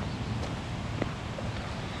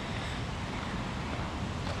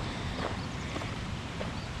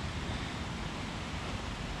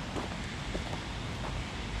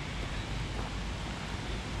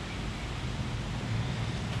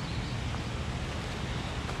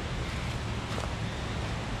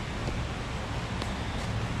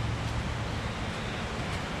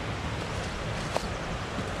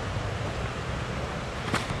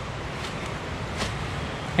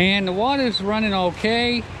 And the water's running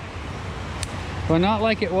okay, but not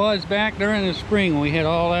like it was back during the spring when we had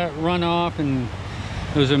all that runoff and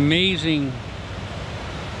those amazing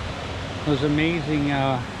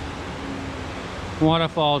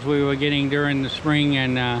waterfalls we were getting during the spring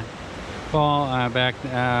and fall back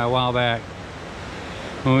a while back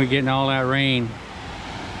when we were getting all that rain.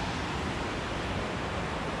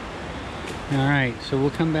 All right, so we'll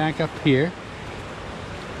come back up here.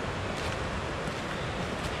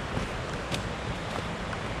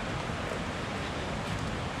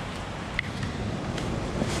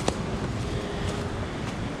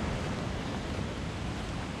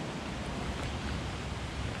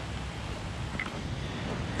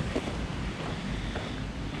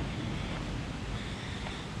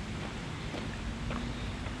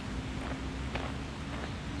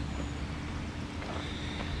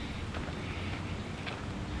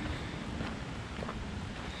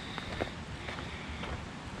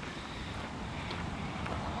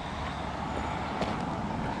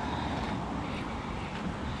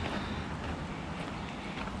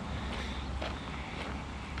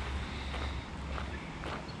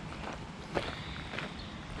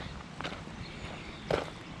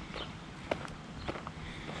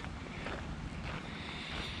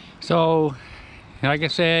 So, like I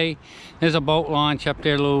say, there's a boat launch up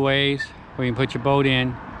there a little ways where you can put your boat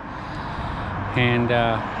in, and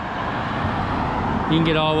you can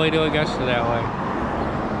get all the way to Augusta that way.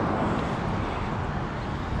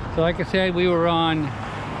 So like I said, we were on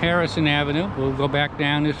Harrison Avenue. We'll go back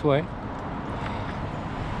down this way.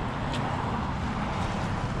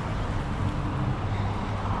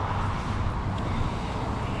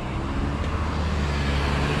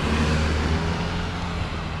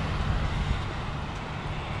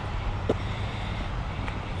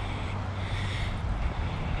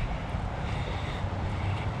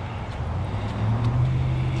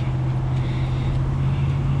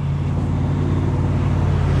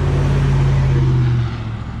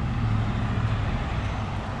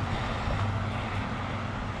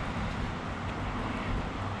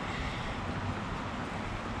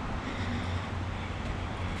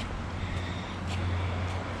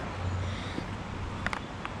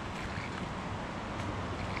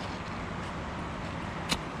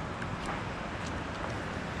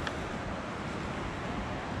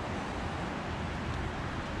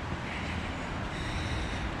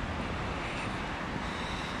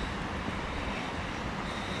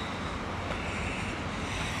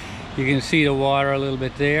 You can see the water a little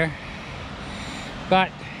bit there, but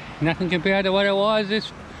nothing compared to what it was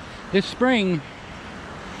this spring.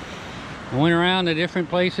 I went around to different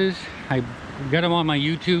places. I got them on my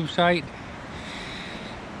YouTube site,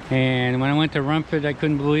 and when I went to Rumford, I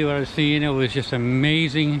couldn't believe what I was seeing. It was just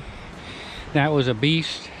amazing. That was a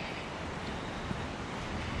beast.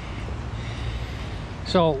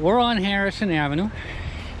 So we're on Harrison Avenue.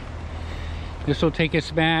 This will take us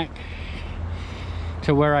back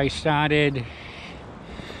to where I started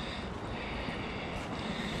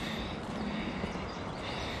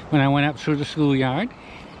when I went up through the schoolyard.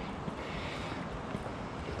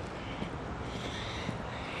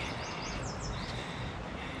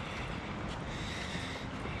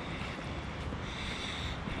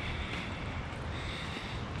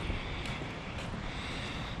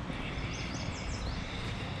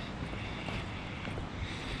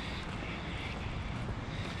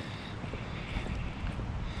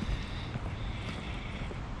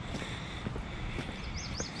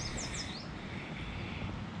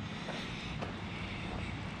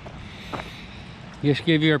 Just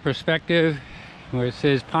give you a perspective where it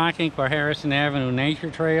says parking for Harrison Avenue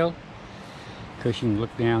Nature Trail, because you can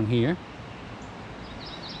look down here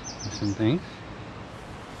at some things.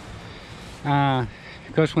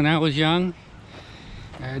 Because when I was young,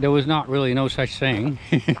 there was not really no such thing.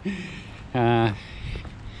 I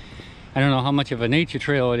don't know how much of a nature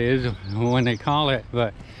trail it is when they call it,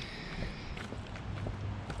 but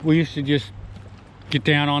we used to just get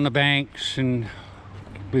down on the banks and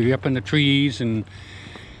be up in the trees, and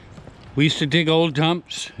we used to dig old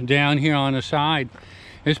dumps down here on the side.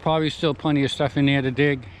 There's probably still plenty of stuff in there to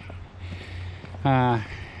dig, and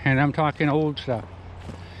I'm talking old stuff.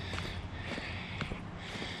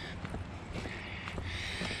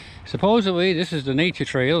 Supposedly this is the nature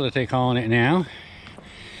trail that they're calling it now.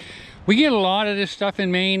 We get a lot of this stuff in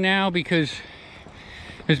Maine now because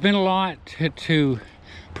there's been a lot to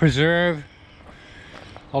preserve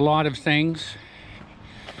a lot of things.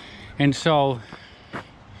 And so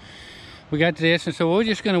we got this, and so we're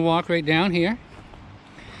just going to walk right down here.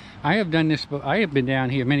 I have done this, I have been down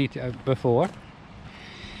here many before.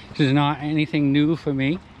 This is not anything new for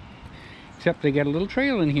me, except they got a little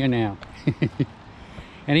trail in here now. It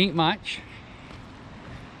ain't much,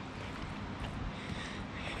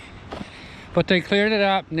 but they cleared it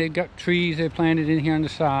up, and they've got trees they planted in here on the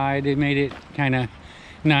side. They made it kind of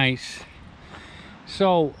nice.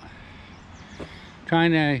 So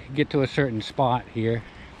trying to get to a certain spot here,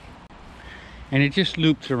 and it just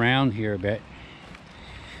loops around here a bit.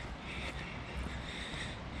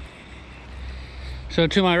 So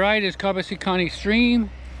to my right is Cobussy County Stream.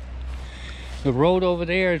 The road over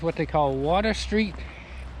there is what they call Water Street.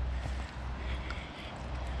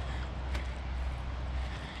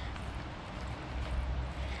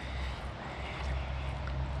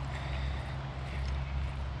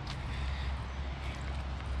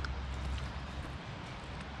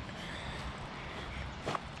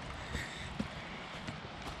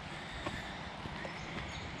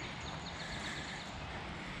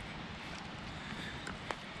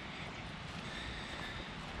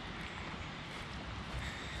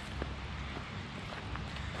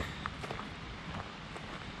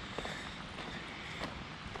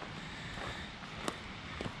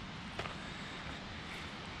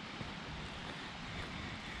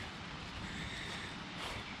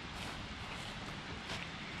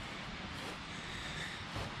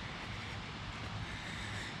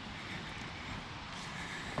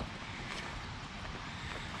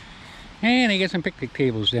 And they get some picnic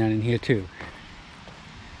tables down in here too.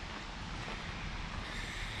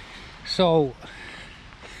 So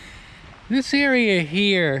this area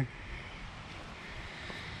here,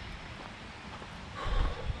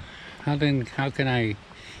 how can I,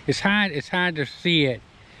 it's hard to see it,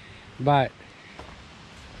 but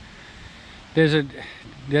there's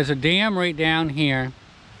a dam right down here,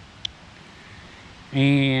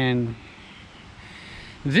 and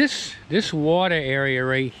this water area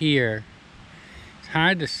right here, it's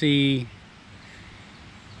hard to see.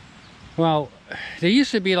 Well, there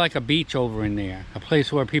used to be like a beach over in there, a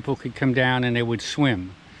place where people could come down and they would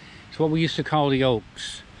swim. It's what we used to call the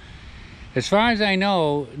Oaks. As far as I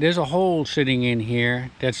know, there's a hole sitting in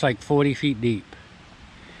here that's like 40 feet deep.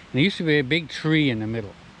 And there used to be a big tree in the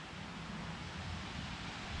middle.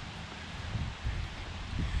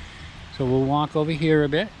 So we'll walk over here a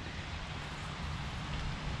bit.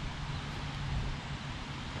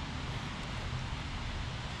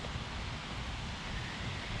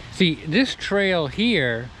 See, this trail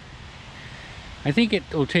here, I think it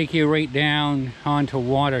will take you right down onto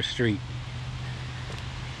Water Street.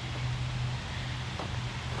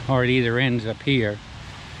 Or it either ends up here.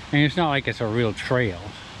 And it's not like it's a real trail.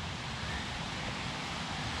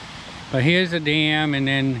 But here's the dam, and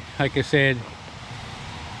then, like I said,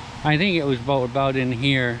 I think it was about in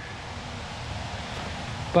here.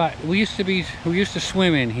 But we used to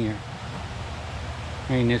swim in here,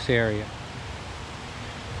 in this area.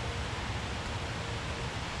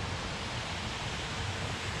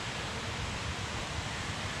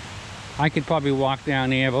 I could probably walk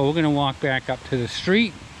down there, but we're going to walk back up to the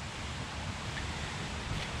street.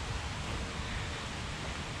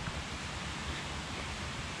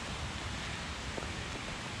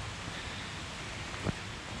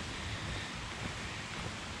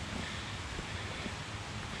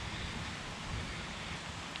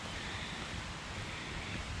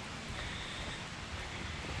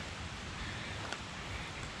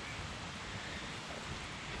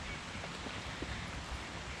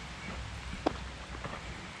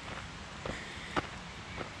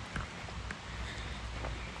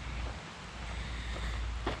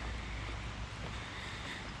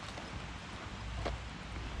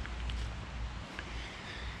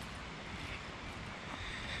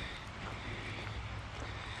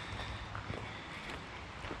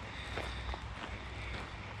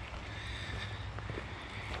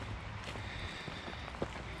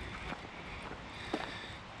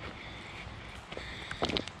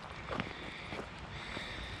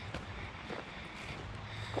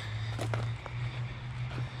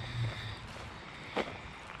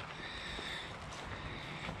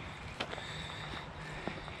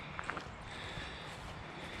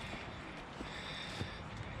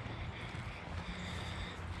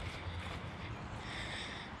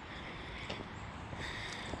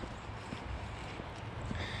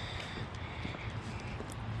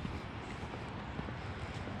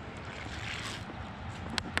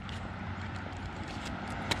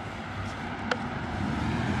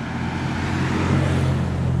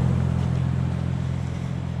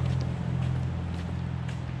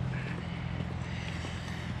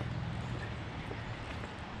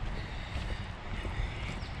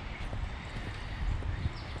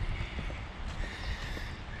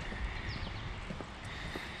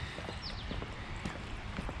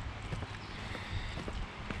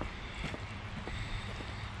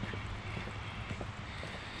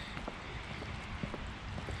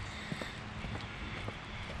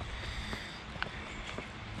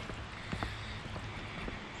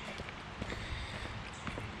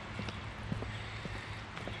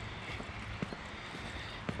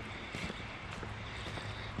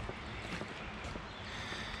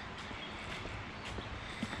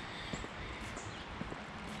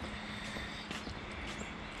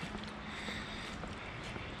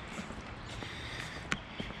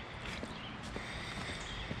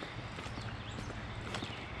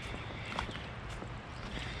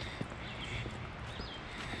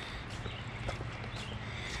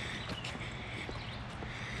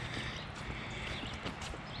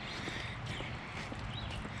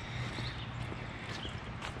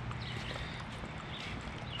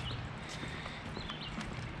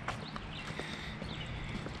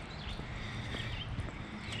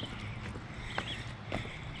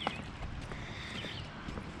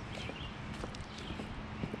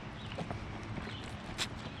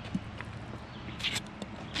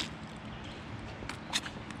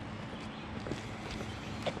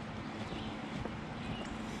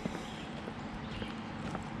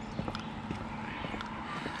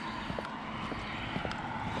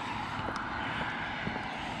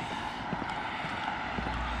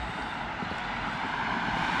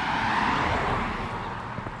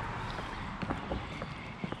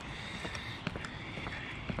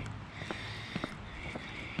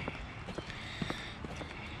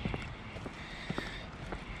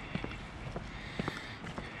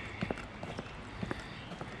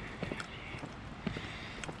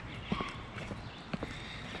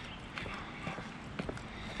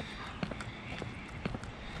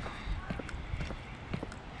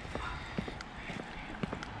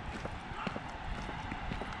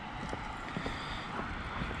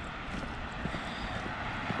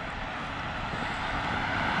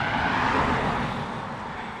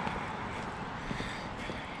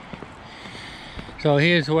 So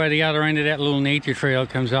here's where the other end of that little nature trail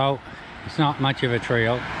comes out. It's not much of a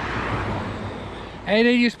trail. And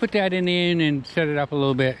they just put that in and set it up a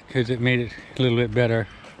little bit because it made it a little bit better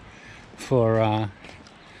for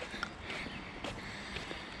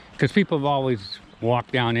because people have always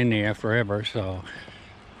walked down in there forever. So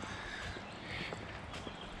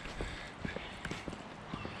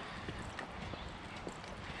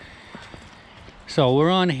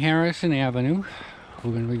we're on Harrison Avenue.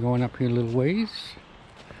 We're going to be going up here a little ways.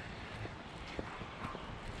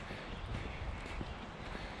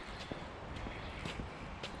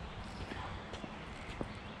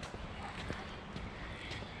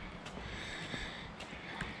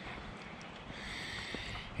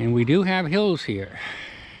 And we do have hills here,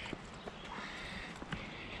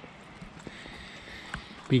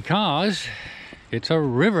 because it's a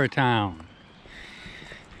river town.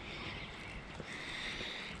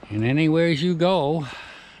 And anywhere you go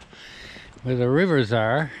where the rivers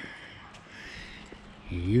are,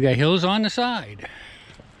 you got hills on the side.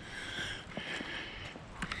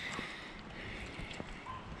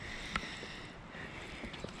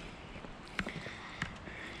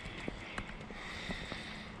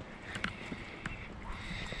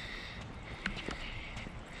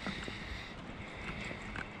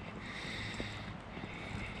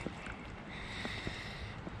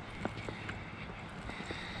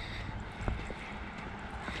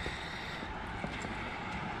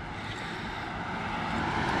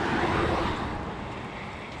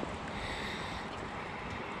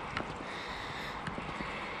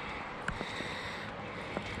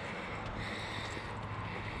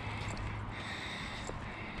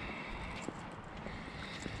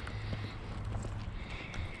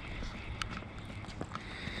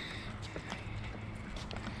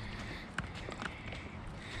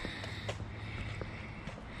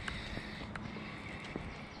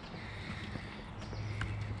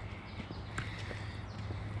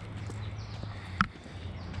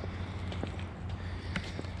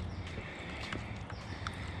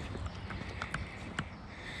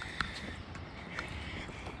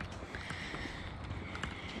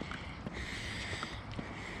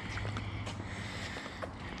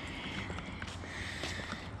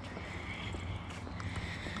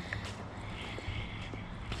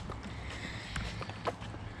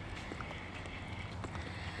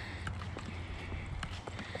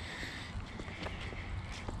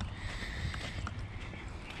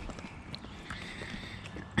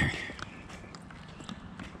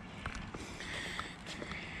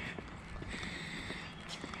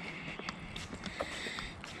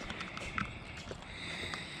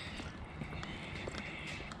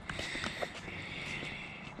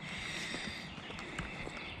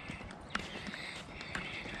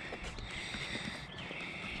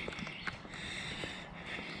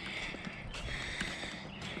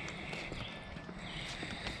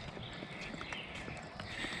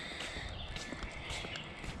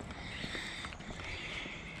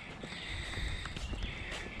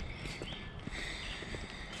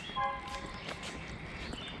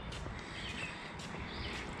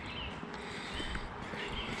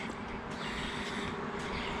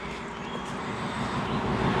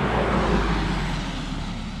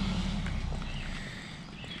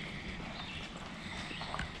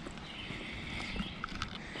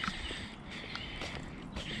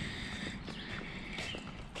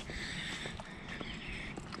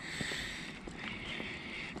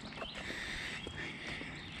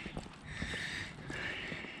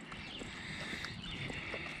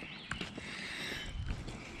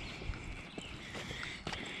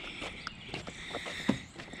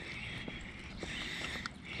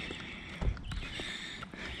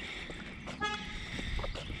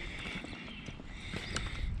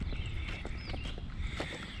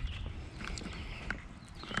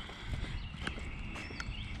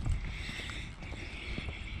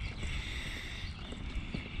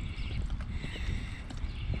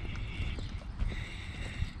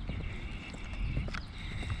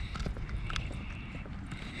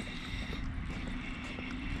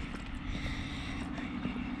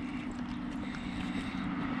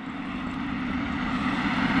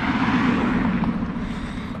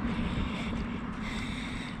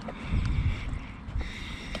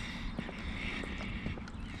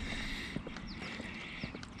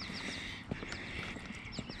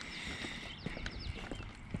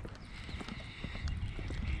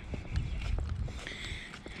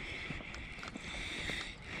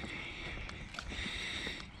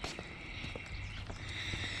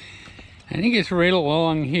 I think it's right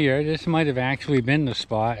along here. This might have actually been the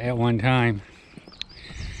spot at one time.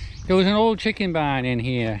 There was an old chicken barn in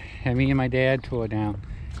here that me and my dad tore down.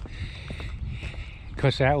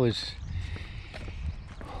 because that was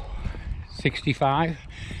 65.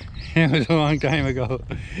 It was a long time ago.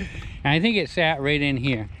 And I think it sat right in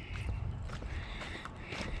here.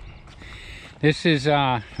 This is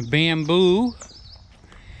bamboo.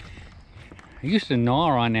 I used to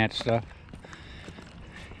gnaw on that stuff.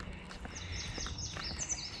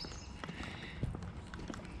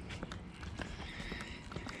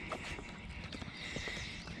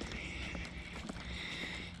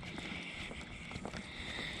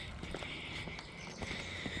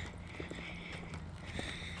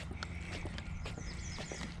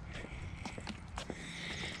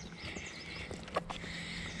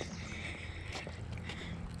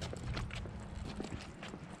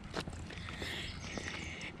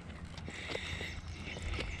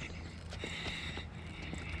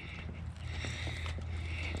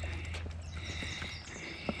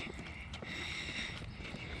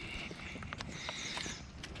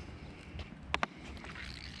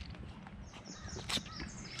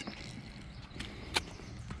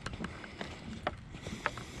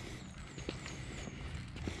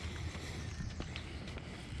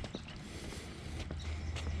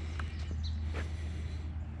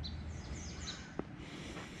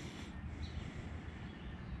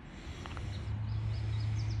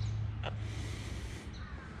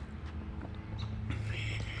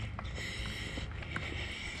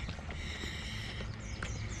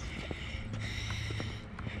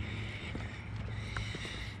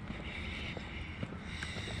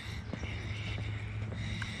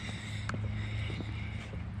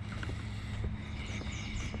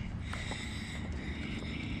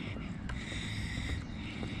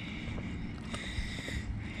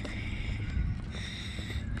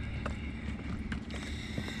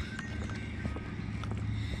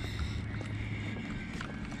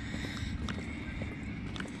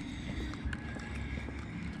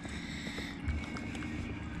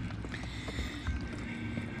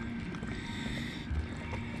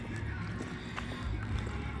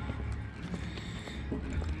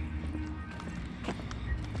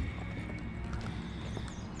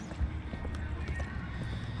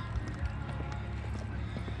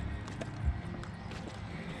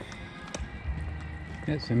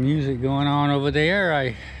 Got some music going on over there.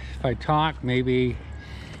 If I talk, maybe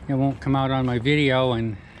it won't come out on my video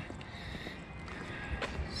and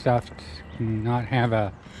stuff, not have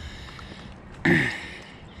a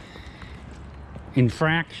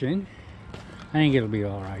infraction. I think it'll be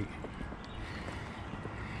all right.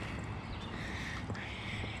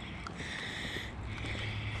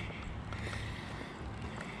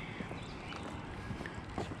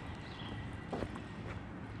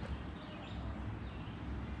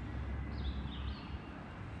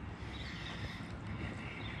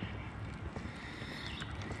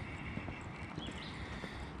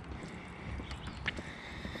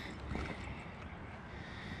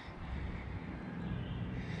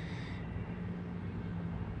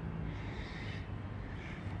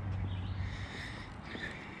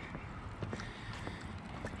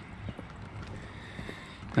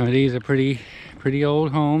 Now these are pretty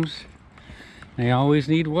old homes. They always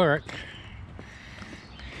need work,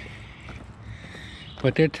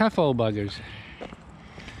 but they're tough old buggers.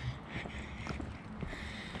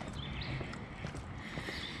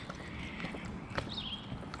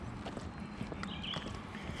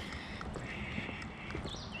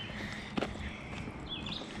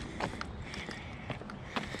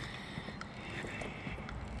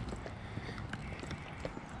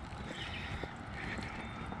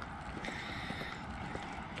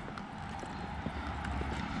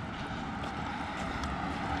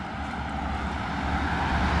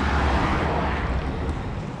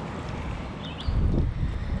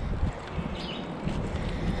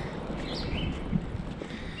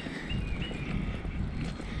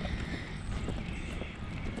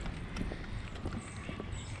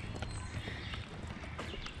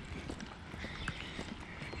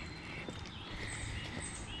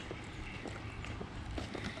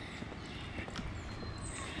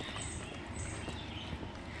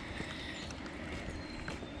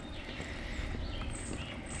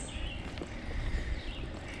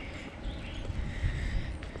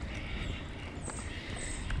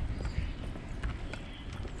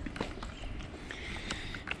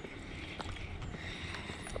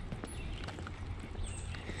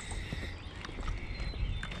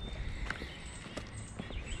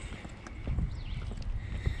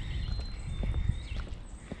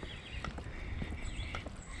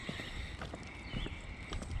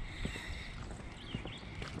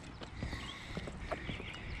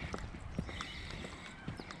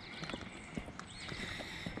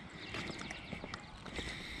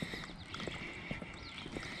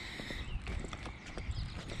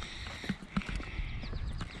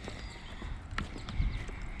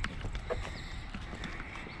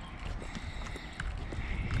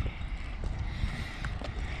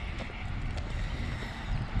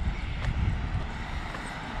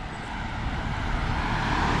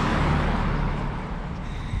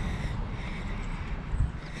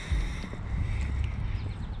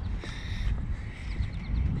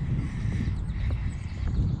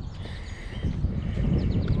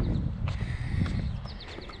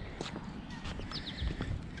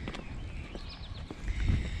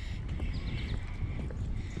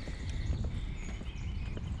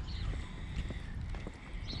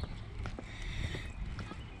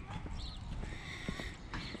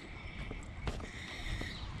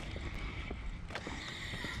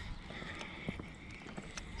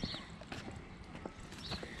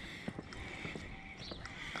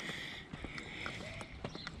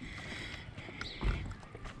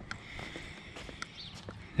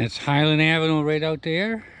 That's Highland Avenue right out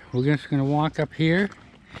there. We're just going to walk up here.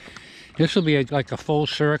 This will be like a full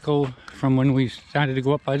circle from when we started to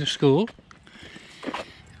go up by the school.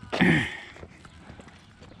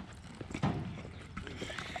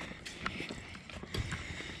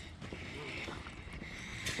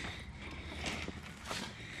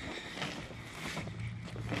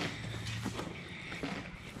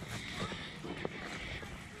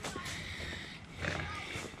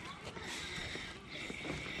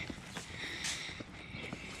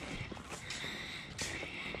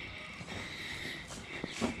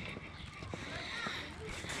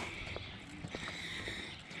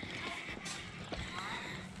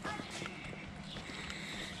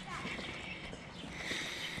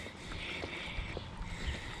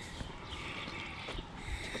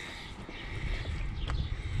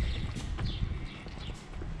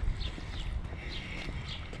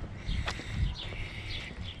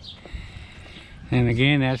 And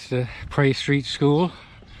again, that's the Prey Street School.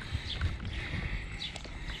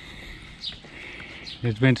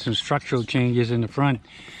 There's been some structural changes in the front,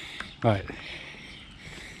 but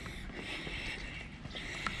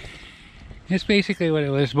it's basically what it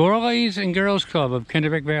was. Boys and Girls Club of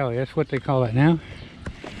Kennebec Valley, that's what they call it now.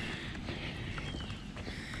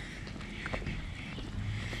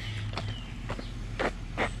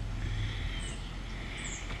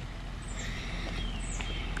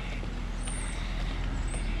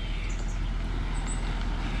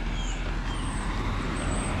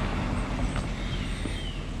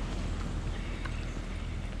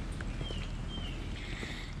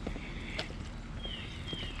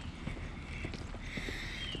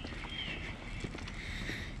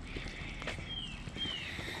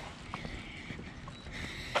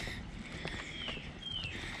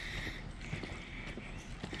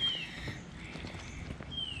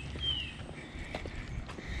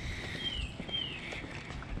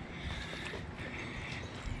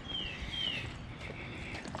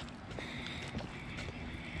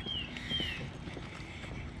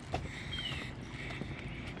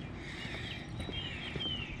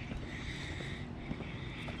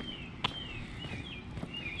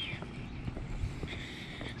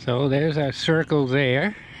 So there's our circle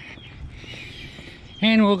there.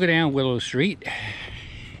 And we'll go down Willow Street.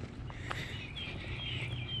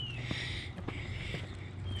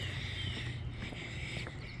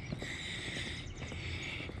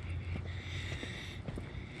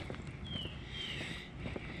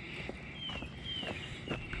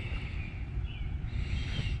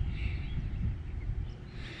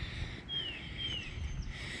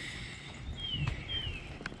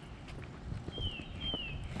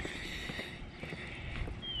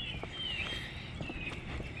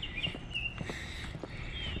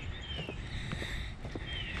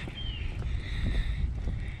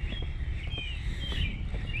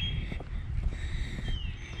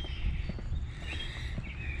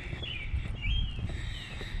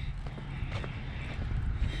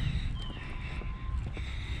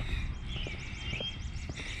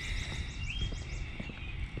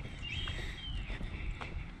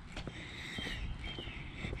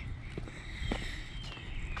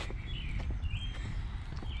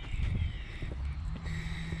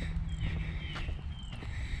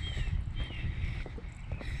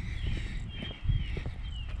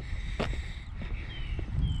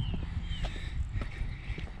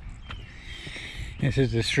 This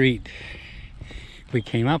is the street we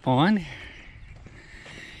came up on.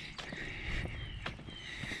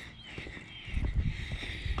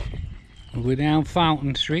 We'll go down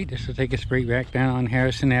Fountain Street. This will take us straight back down on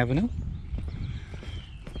Harrison Avenue.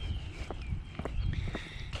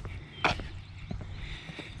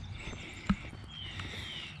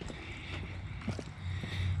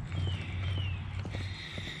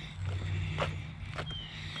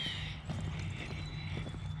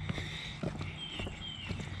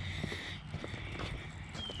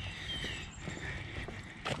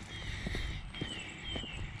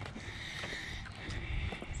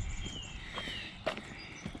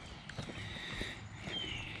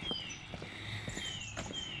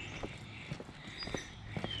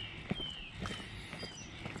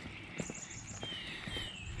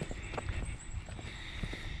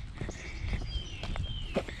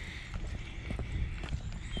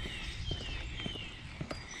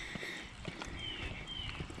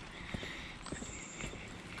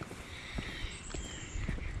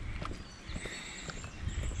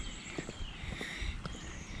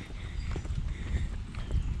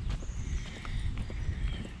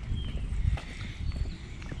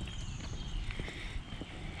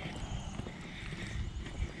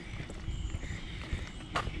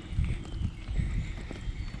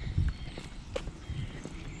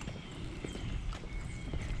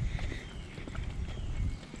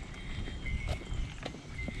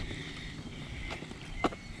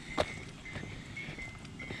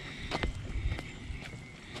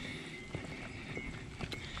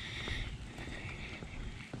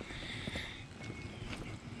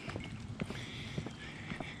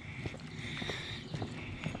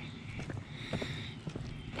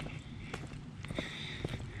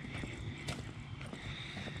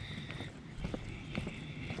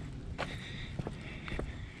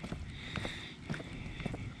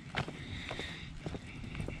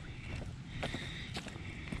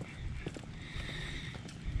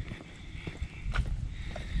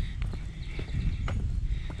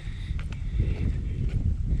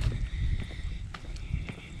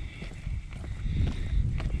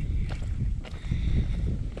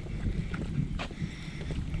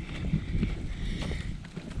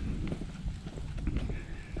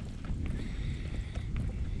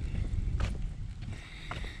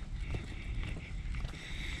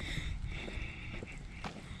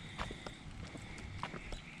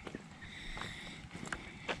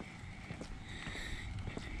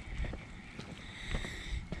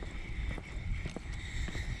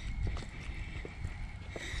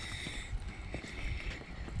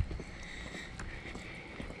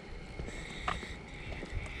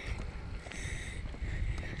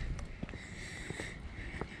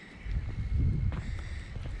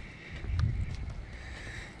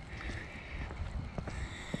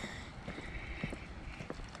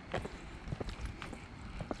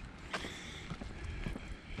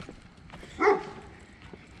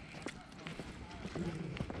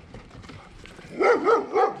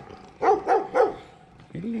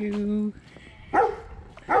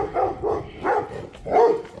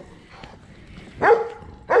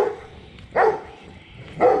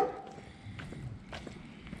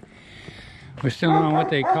 We're still on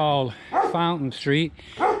what they call Fountain Street.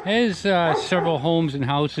 There's several homes and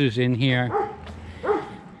houses in here.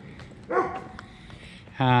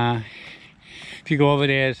 If you go over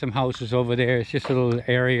there, some houses over there. It's just a little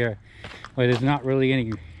area where there's not really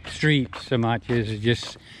any streets so much as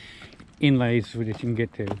just inlays that you can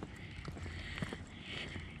get to.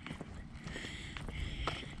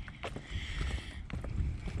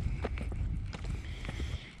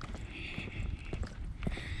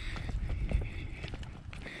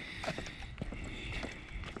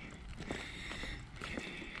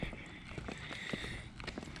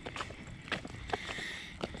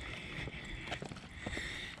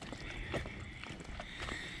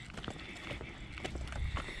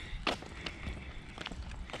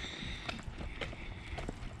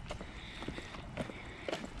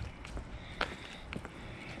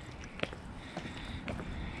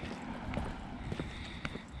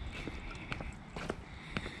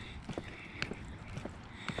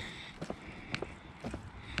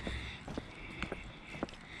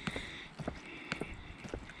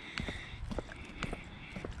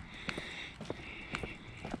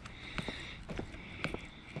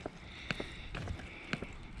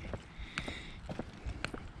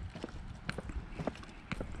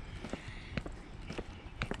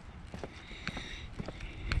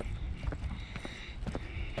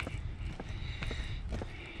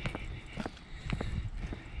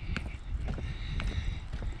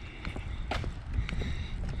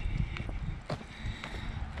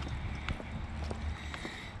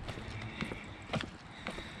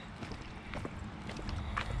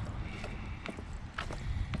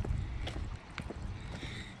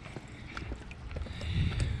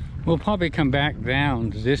 We'll probably come back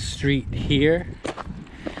down this street here,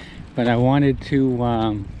 but I wanted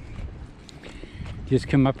to just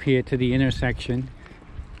come up here to the intersection.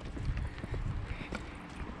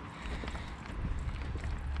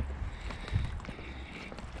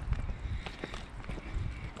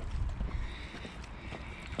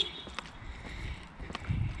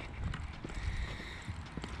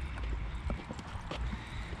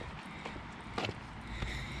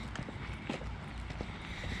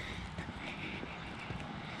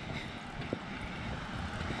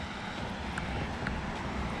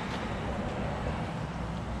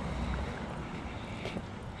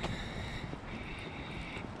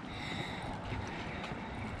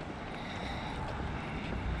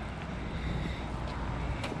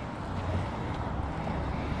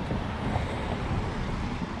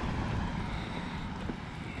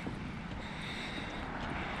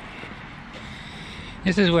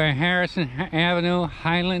 This is where Harrison Avenue,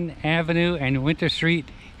 Highland Avenue, and Winter Street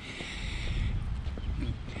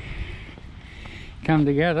come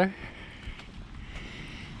together.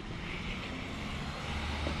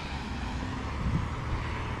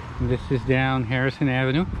 And this is down Harrison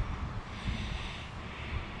Avenue.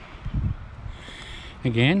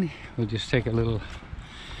 Again, we'll just take a little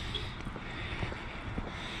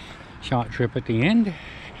short trip at the end.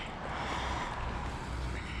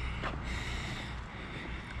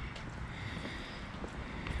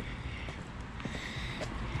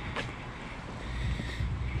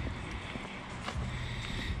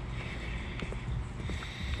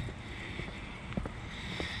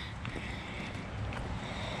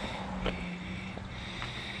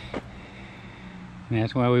 And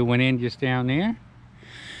that's why we went in just down there.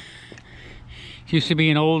 It used to be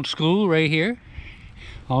an old school right here.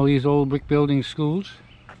 All these old brick building schools.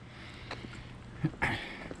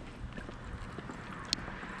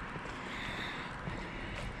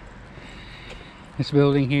 This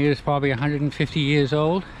building here is probably 150 years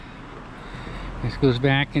old. This goes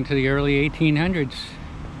back into the early 1800s.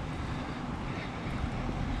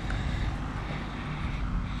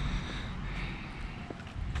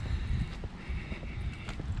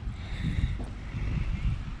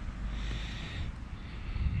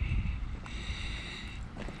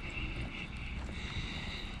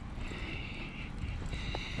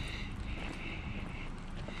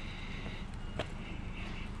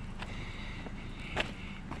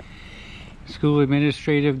 School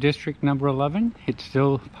Administrative District number 11. It's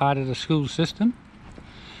still part of the school system.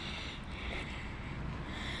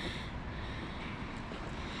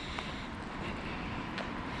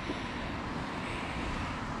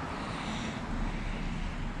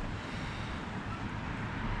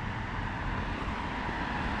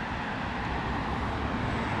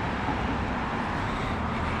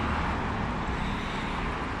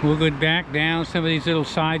 We'll go back down some of these little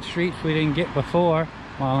side streets we didn't get before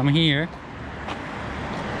while I'm here.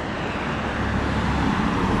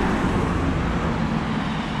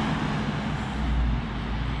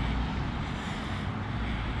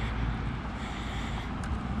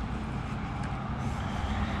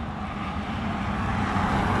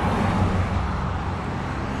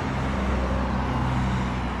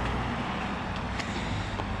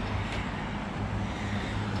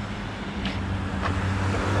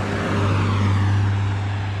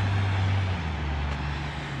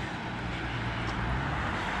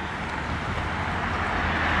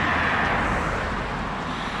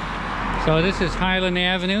 So this is Highland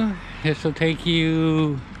Avenue. This will take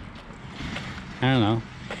you, I don't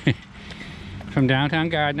know, from downtown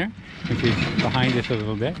Gardiner, which is behind us a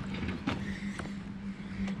little bit,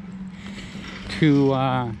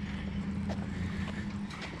 to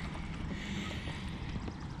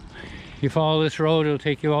you follow this road, it'll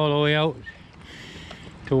take you all the way out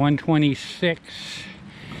to 126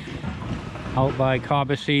 out by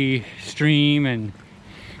Cobbessy Stream and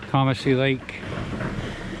Cobbessy Lake.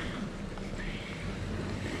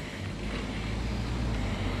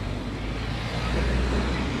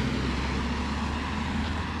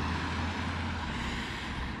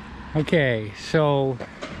 Okay, so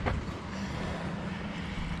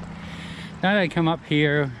now that I come up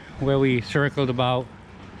here where we circled about,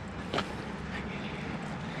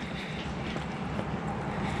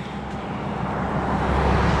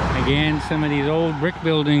 again, some of these old brick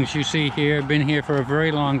buildings you see here have been here for a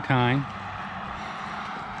very long time.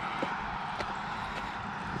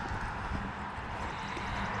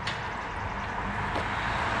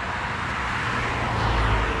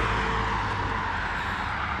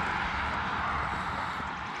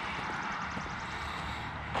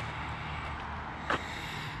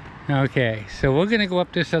 Okay, so we're gonna go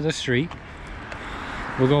up this other street.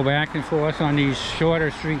 We'll go back and forth on these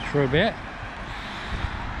shorter streets for a bit.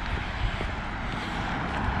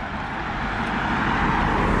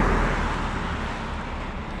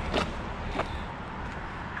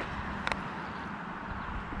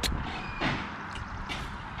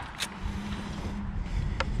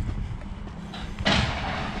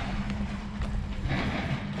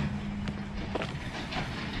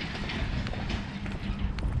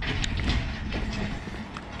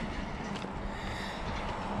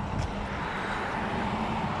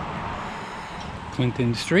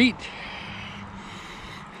 Clinton Street.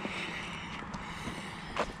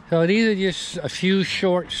 So these are just a few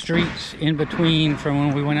short streets in between from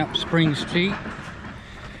when we went up Spring Street.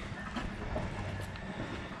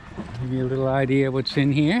 Give you a little idea of what's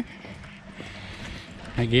in here.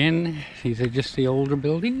 Again, these are just the older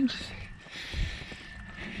buildings.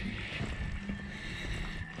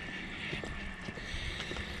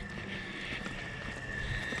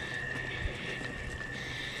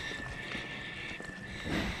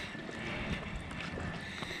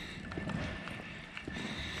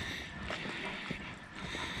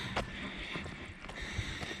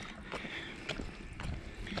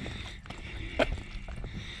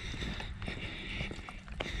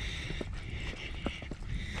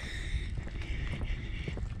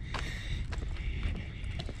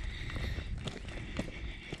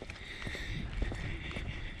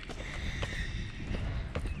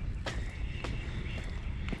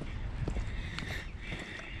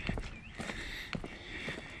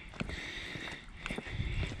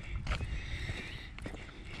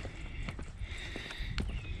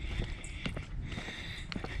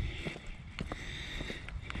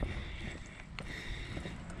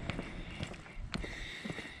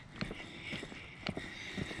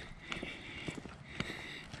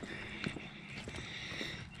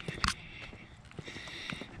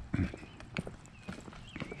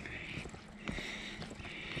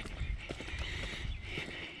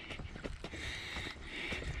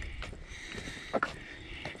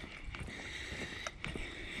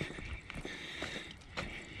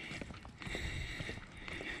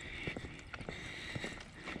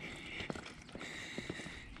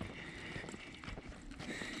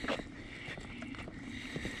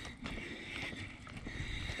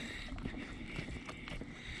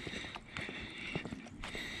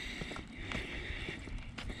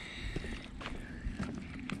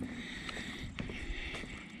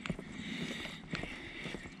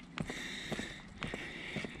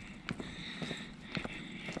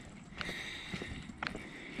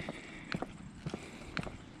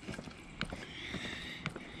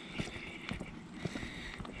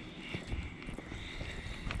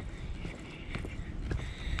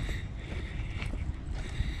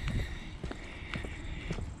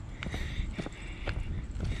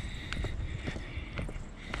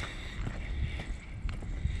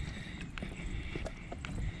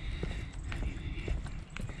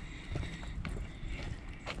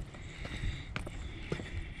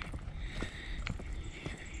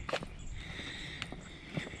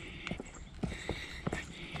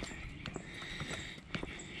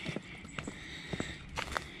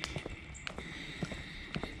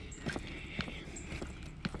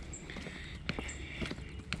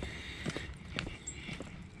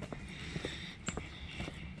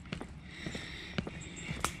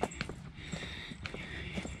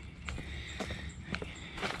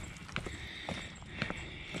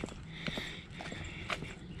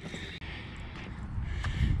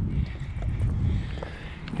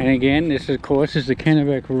 And again, this of course is the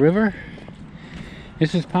Kennebec River.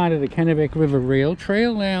 This is part of the Kennebec River Rail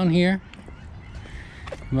Trail down here.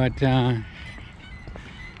 But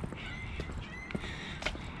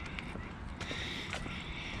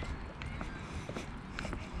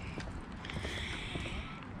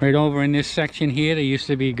right over in this section here, there used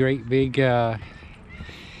to be great big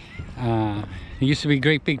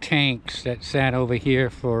tanks that sat over here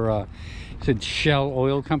for it's a Shell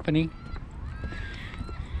Oil Company.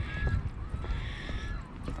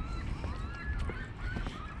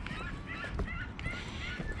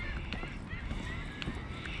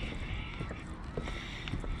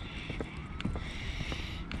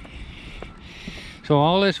 So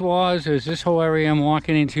all this was is this whole area I'm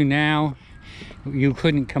walking into now. You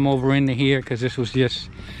couldn't come over into here because this was just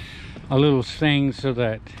a little thing so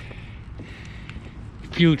that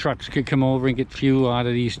fuel trucks could come over and get fuel out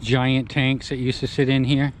of these giant tanks that used to sit in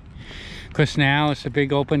here. Because now it's a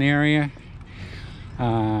big open area.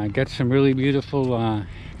 Got some really beautiful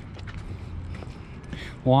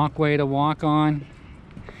walkway to walk on.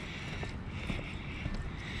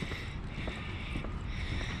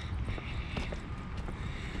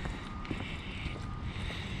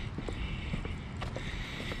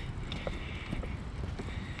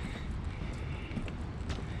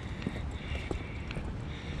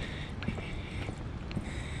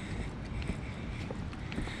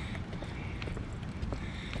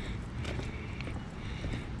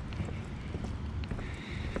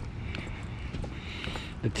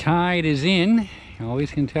 The tide is in. You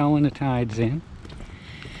always can tell when the tide's in.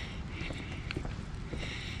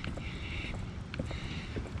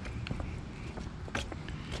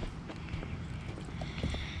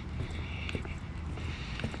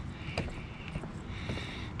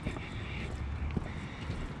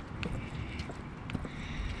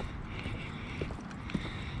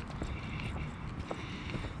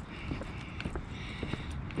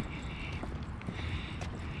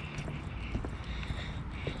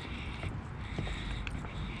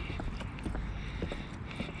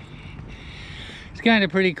 It's kind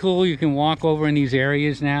of pretty cool. You can walk over in these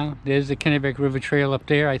areas now. There's the Kennebec River Trail up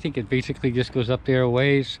there. I think it basically just goes up there a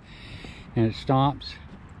ways and it stops.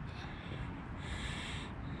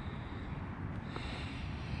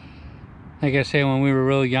 Like I say, when we were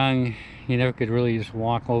real young, you never could really just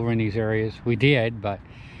walk over in these areas. We did, but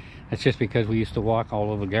that's just because we used to walk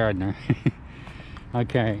all over Gardiner.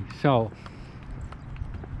 Okay, so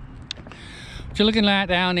what you're looking at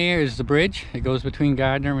down there is the bridge that goes between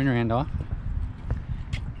Gardiner and Randolph.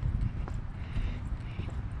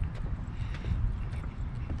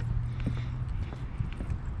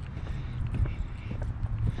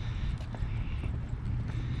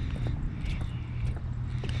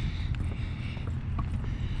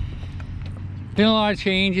 Been a lot of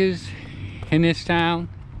changes in this town.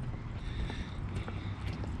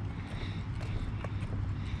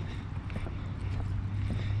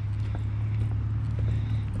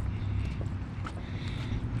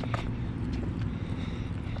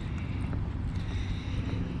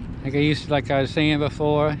 Like I was saying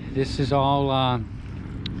before, this is all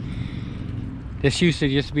this used to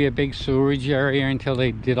just be a big sewerage area until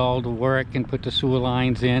they did all the work and put the sewer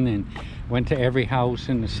lines in and went to every house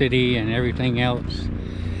in the city and everything else.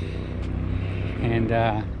 And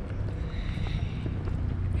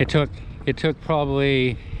it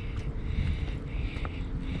probably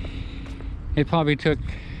took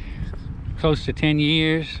close to 10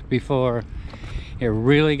 years before it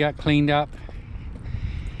really got cleaned up.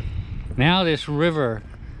 Now this river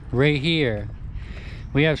right here,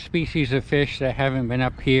 we have species of fish that haven't been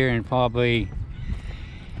up here in probably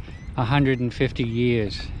 150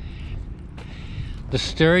 years. The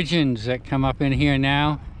sturgeons that come up in here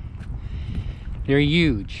now, they're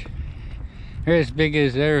huge. They're as big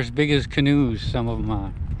as canoes, some of them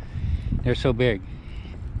are. They're so big.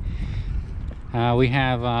 We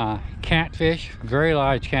have catfish, very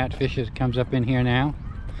large catfish that comes up in here now.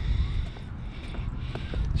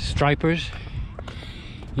 Stripers,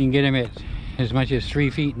 you can get them at as much as 3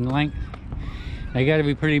 feet in length. They got to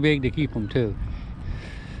be pretty big to keep them too.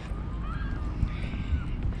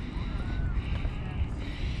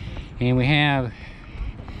 And we have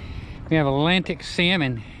Atlantic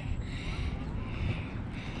salmon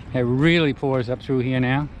that really pours up through here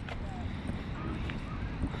now.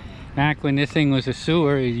 Back when this thing was a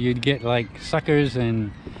sewer, you'd get like suckers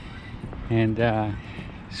and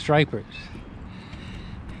stripers.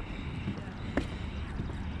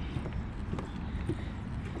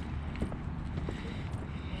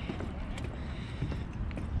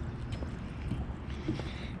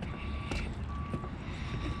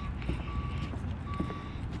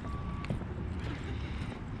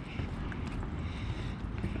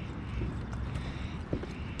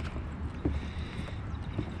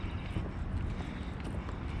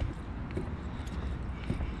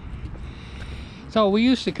 So we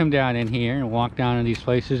used to come down in here and walk down in these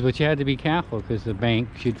places, but you had to be careful because the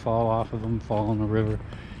bank, you'd fall off of them, fall in the river.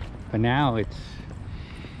 But now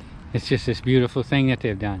it's just this beautiful thing that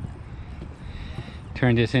they've done.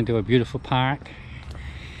 Turned this into a beautiful park.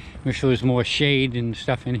 Wish there was more shade and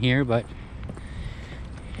stuff in here, but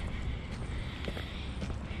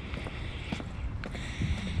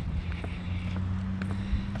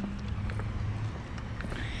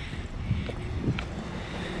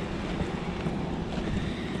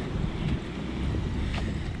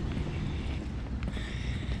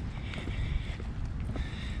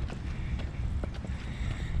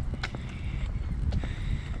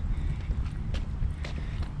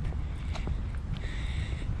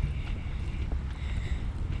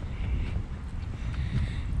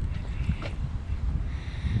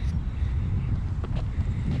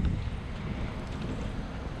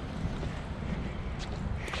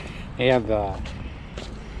they have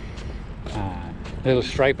little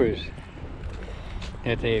stripers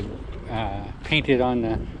that they've painted on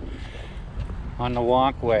the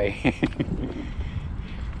walkway.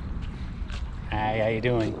 Hi, how you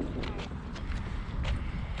doing?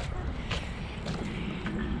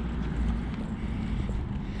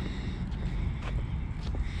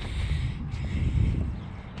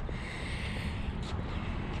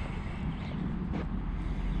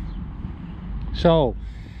 So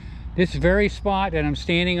this very spot that I'm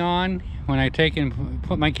standing on, when I take and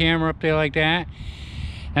put my camera up there like that,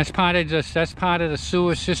 that's part of the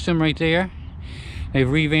sewer system right there. They've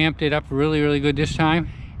revamped it up really good this time.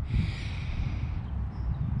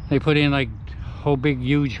 They put in like whole big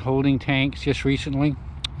huge holding tanks just recently.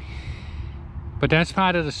 But that's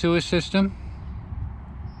part of the sewer system.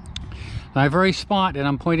 That very spot that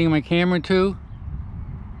I'm pointing my camera to,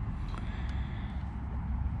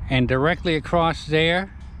 and directly across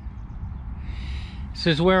there, this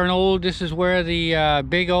is where the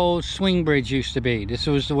big old swing bridge used to be. This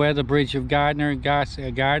was where the bridge of Gardiner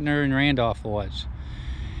and Randolph was.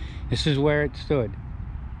 This is where it stood.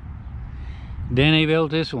 Then they built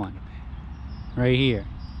this one right here.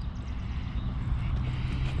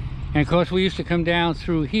 And of course we used to come down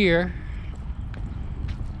through here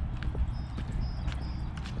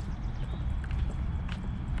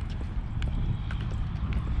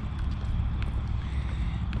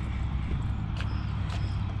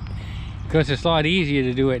because it's a lot easier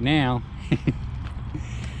to do it now.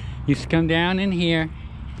 Used to come down in here,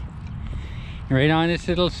 right on this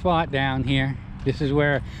little spot down here. This is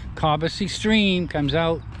where Cobussy Stream comes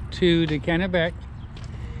out to the Kennebec.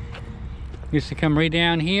 Used to come right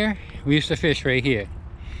down here. We used to fish right here.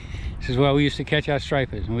 This is where we used to catch our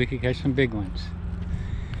stripers, and we could catch some big ones.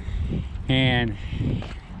 And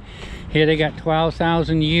here they got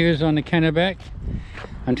 12,000 years on the Kennebec.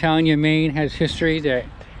 I'm telling you, Maine has history that,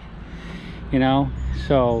 you know,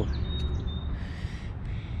 so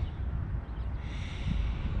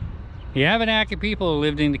the Abenaki people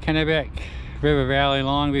lived in the Kennebec River Valley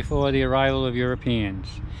long before the arrival of Europeans.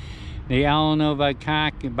 The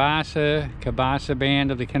Kabasa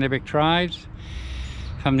band of the Kennebec tribes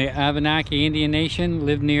from the Abenaki Indian Nation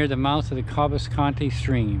lived near the mouth of the Cobussy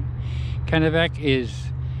Stream. Kennebec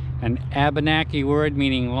is an Abenaki word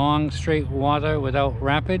meaning long straight water without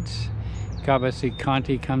rapids. Cobussy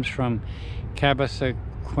comes from Kabasa,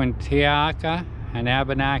 an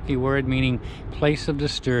Abenaki word meaning place of the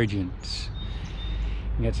sturgeons.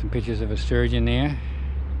 You got some pictures of a sturgeon there.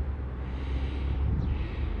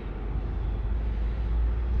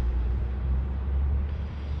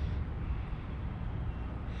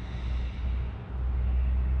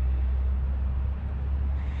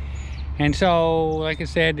 And so, like I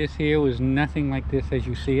said, this here was nothing like this as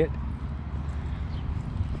you see it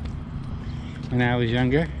when I was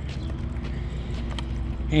younger.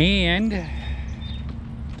 And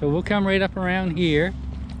so we'll come right up around here.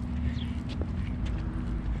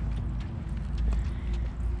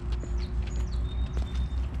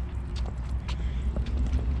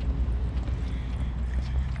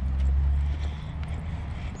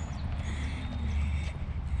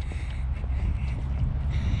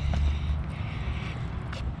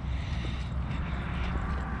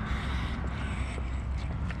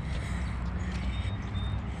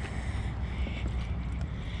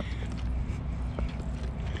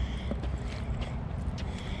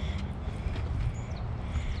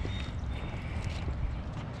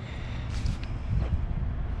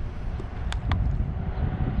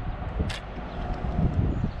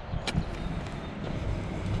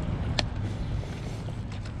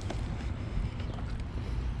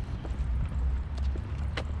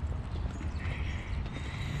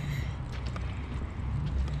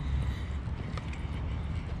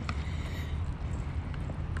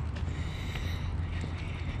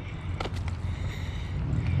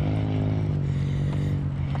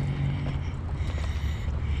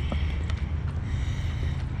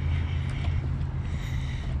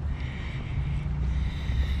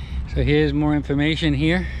 So here's more information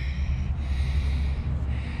here.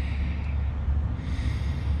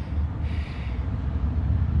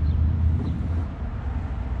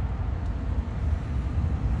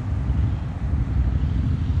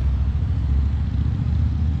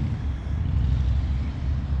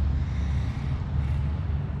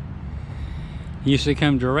 Used to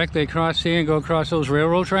come directly across here and go across those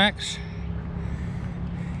railroad tracks.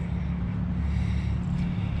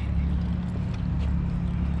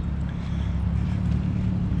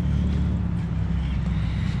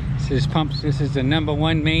 This is the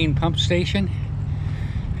 #1 Maine pump station.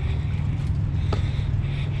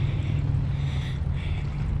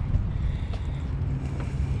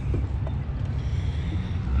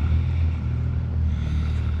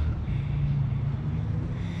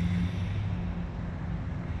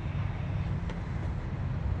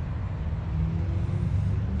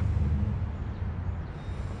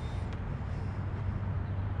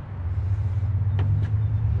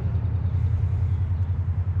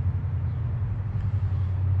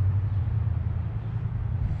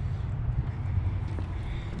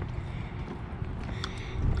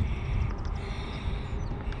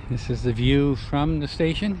 This is the view from the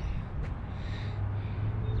station.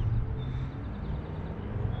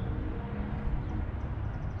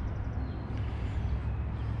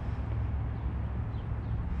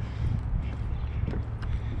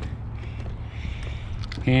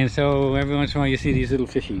 And so every once in a while you see these little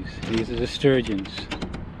fishies. These are the sturgeons.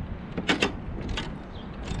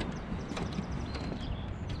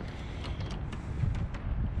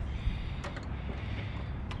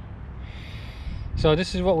 So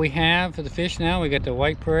this is what we have for the fish now. We got the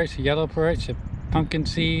white perch, the yellow perch, the pumpkin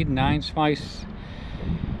seed, 9-spice,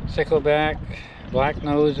 stickleback,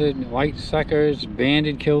 black-nosed, white suckers,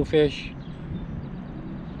 banded killfish,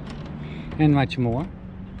 and much more.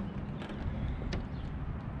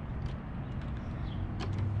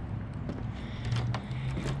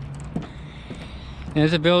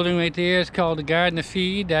 There's a building right there. It's called the Gardiner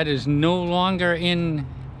Feed. That is no longer in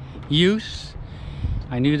use.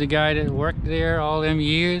 I knew the guy that worked there all them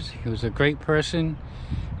years. He was a great person.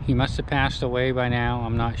 He must have passed away by now.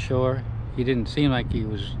 I'm not sure. He didn't seem like he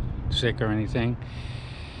was sick or anything.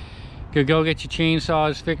 You could go get your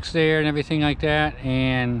chainsaws fixed there and everything like that.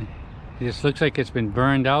 And it just looks like it's been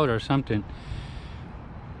burned out or something.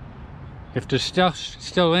 If there's stuff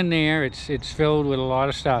still in there, it's filled with a lot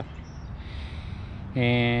of stuff.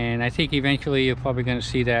 And I think eventually you're probably going to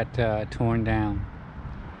see that torn down.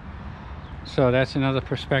 So that's another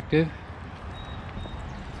perspective.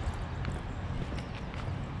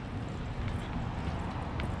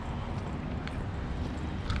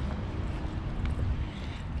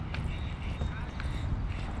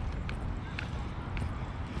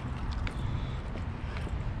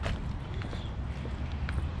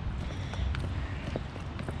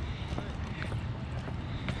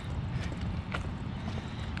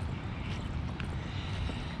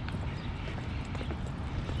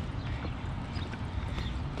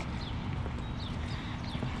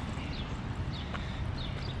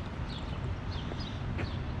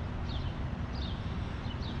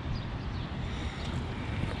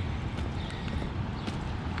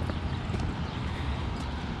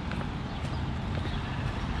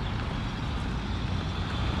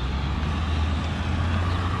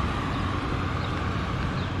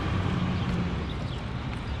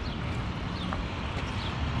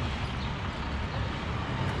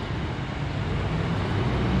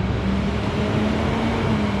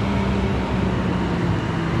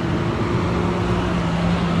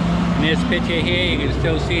 In this picture here, you can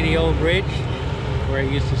still see the old bridge where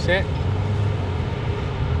it used to sit.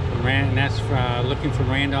 And that's looking from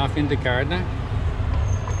Randolph into Gardiner.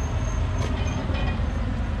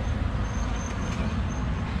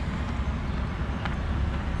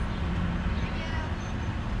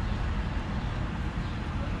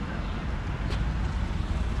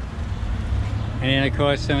 And then of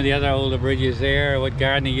course some of the other older bridges there, what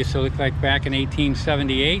Gardiner used to look like back in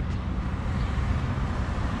 1878.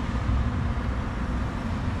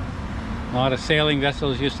 A lot of sailing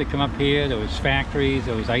vessels used to come up here. There was factories,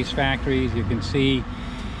 there was ice factories. You can see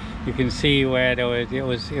where it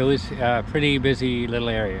was a pretty busy little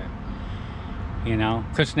area. You know,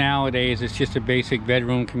 because nowadays it's just a basic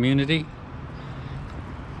bedroom community.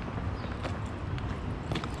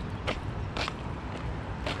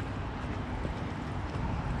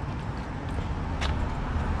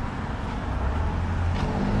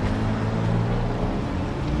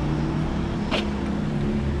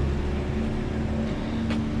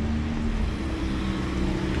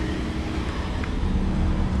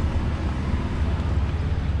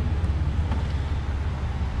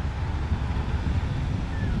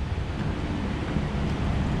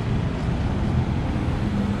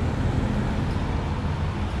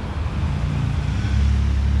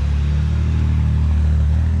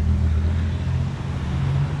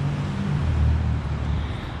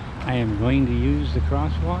 am going to use the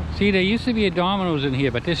crosswalk. See, there used to be a Domino's in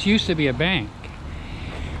here, but this used to be a bank.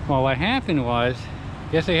 Well, what happened was,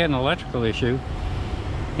 I guess they had an electrical issue,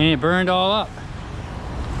 and it burned all up.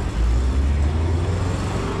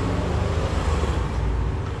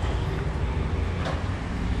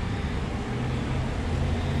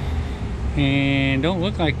 And don't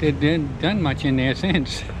look like they've done much in there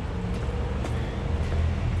since.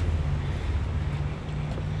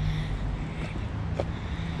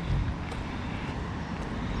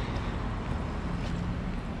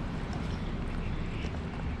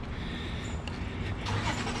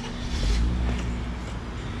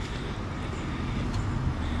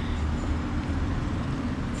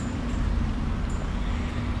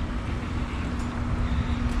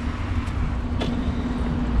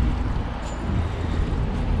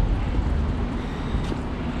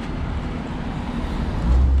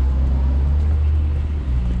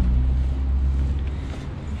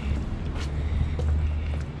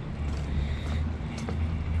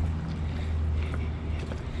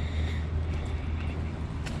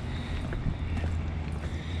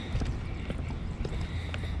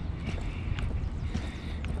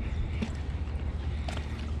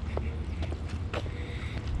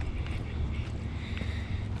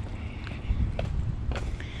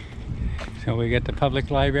 So we got the public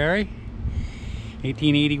library,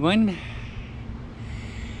 1881.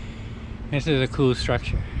 This is a cool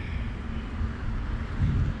structure.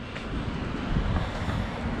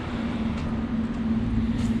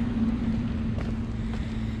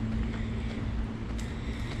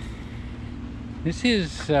 This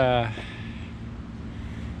is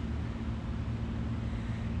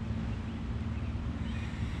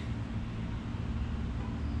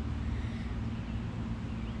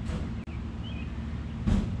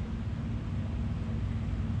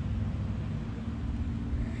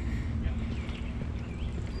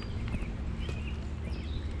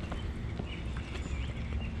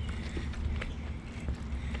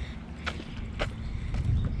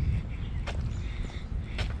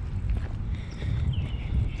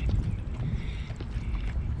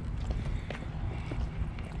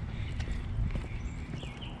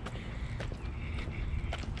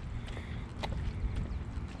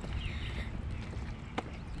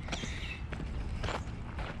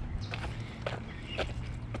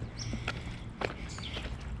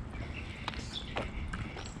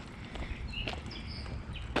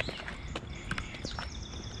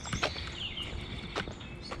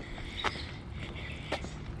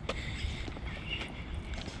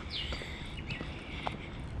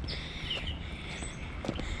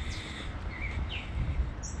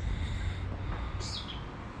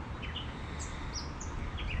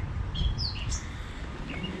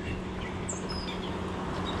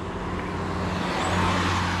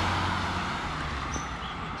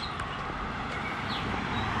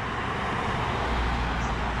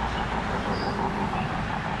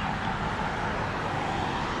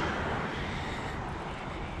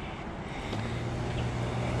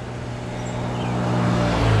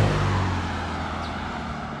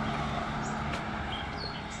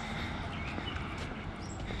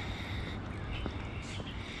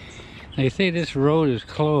they say this road is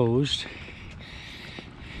closed.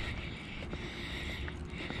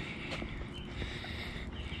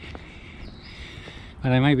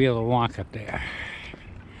 But I might be able to walk up there.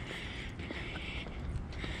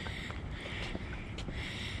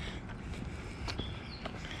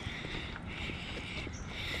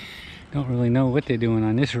 Don't really know what they're doing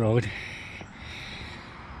on this road.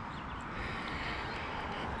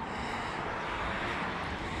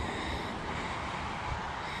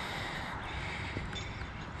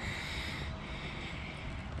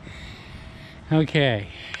 Okay,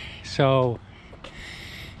 so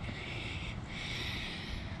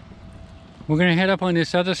we're gonna head up on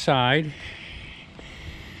this other side.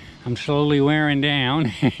 I'm slowly wearing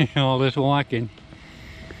down all this walking.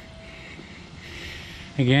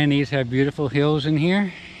 Again, these have beautiful hills in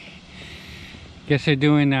here. Guess they're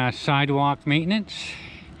doing sidewalk maintenance.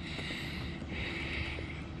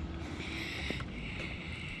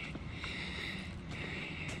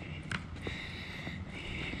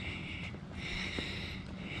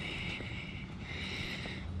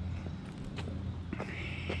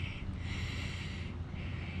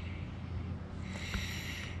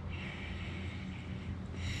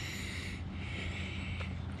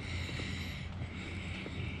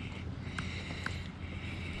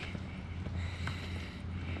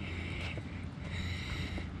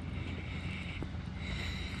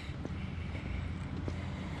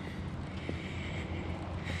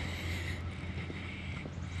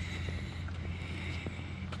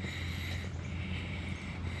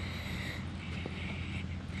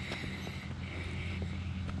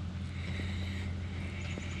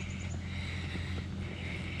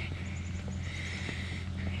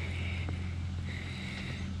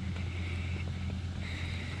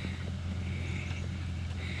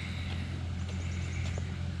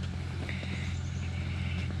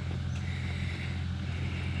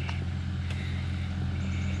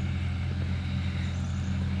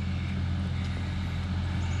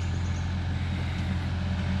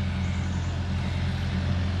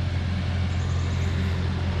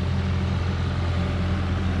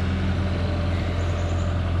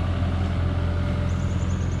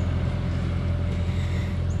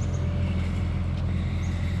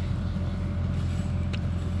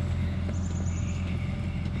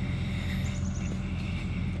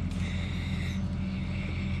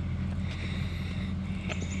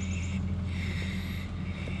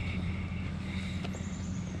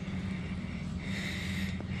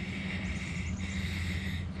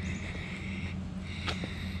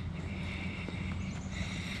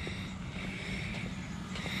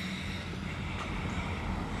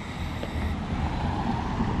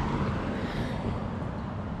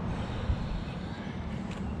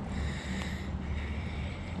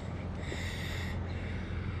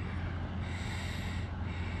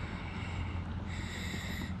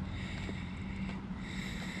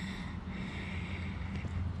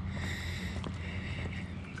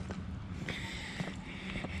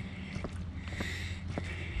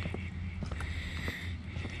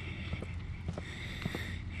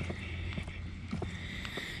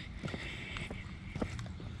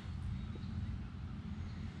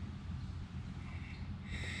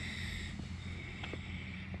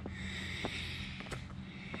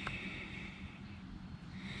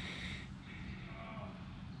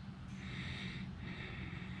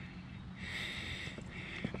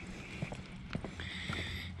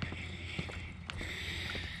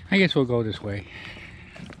 I guess we'll go this way.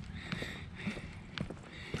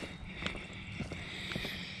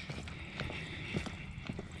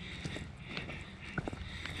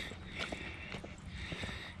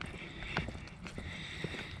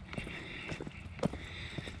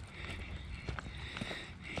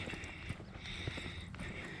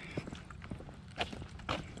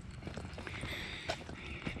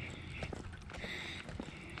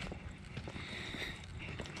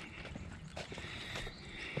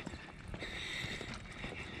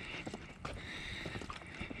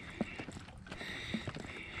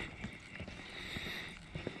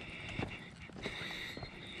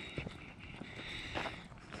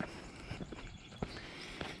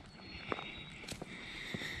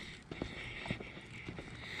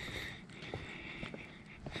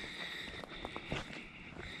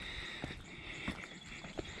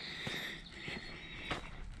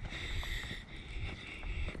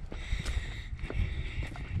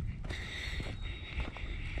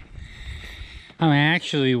 I'm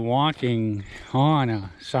actually walking on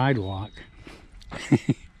a sidewalk.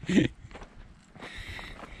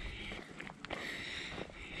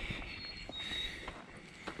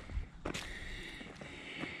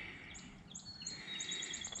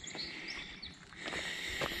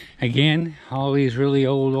 Again, all these really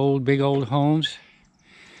big old homes.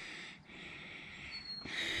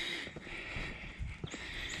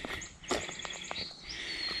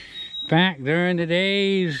 Back during the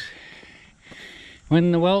days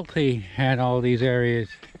when the wealthy had all these areas.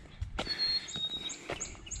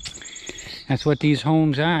 That's what these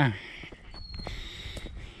homes are.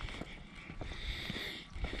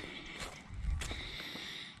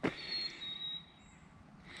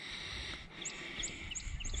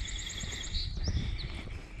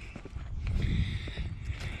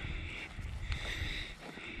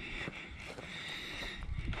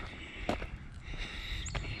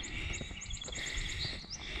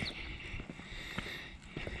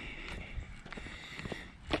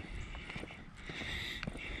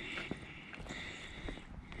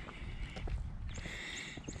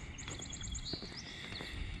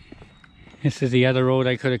 This is the other road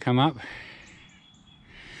I could have come up.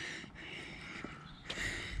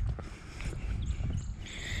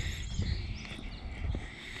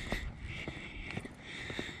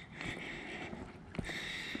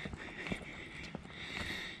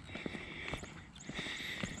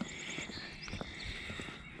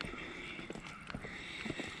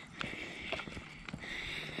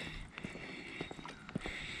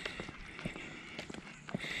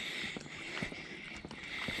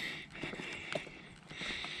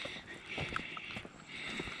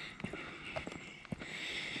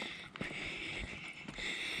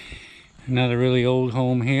 Another really old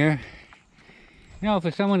home here. You know,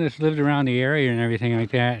 for someone that's lived around the area and everything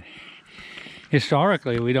like that,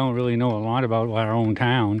 historically we don't really know a lot about our own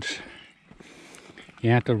towns.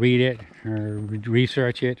 You have to read it or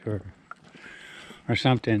research it or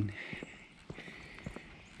something.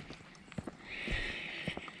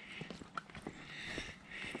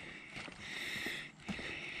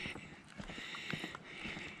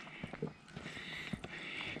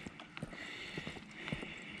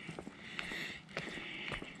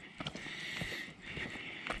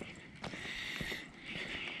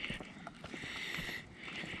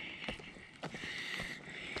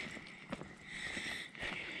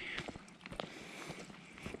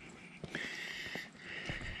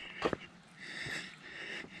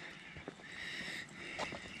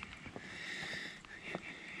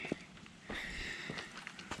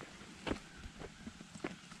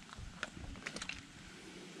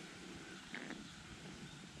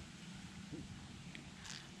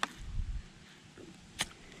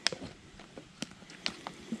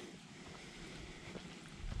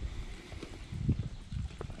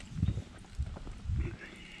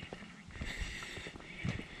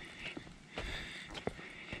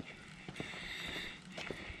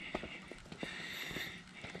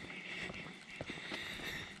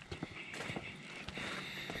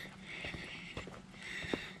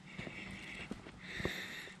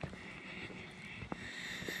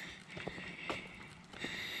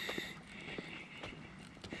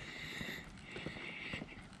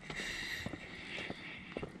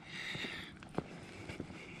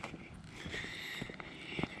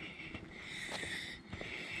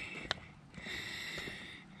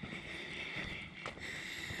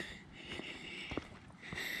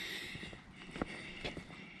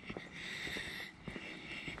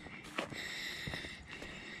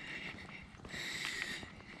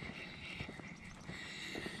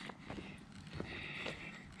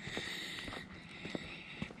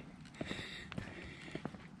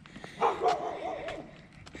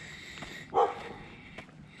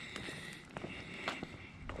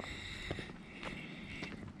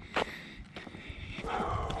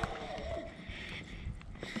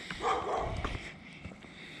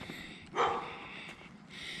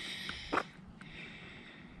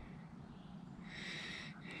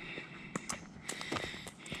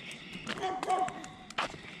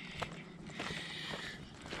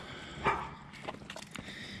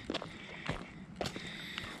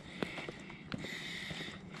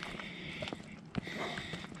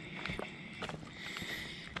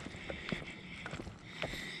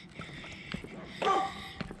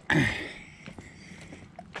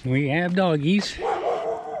 We have doggies.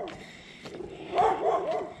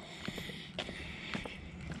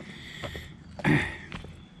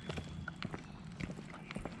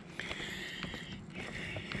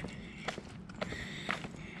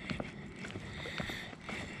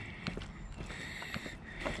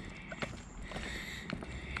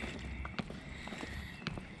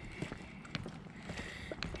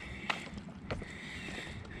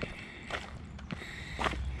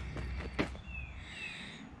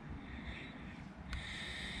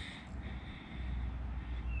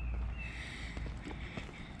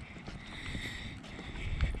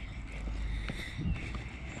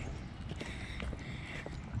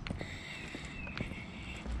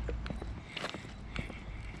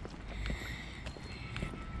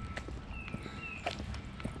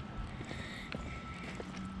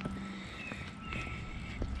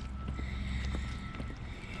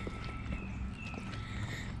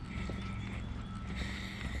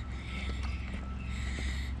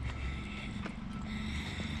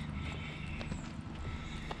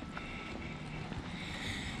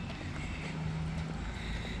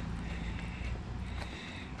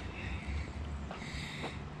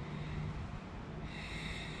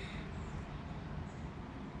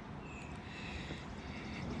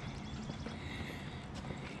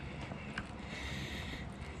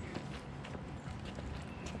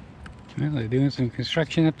 Well, they're doing some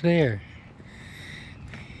construction up there.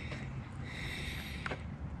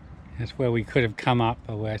 That's where we could have come up,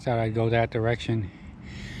 but I thought I'd go that direction.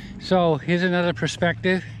 So here's another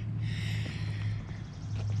perspective.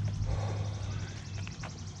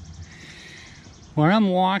 Where I'm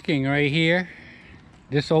walking right here,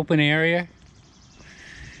 this open area,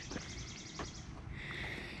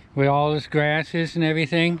 where all this grass is and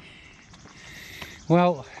everything.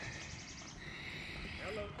 Well,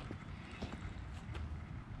 hello.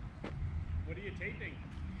 What are you taping?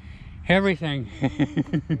 Everything.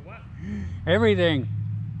 What? Everything.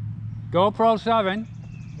 GoPro 7.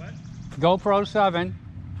 What? GoPro 7.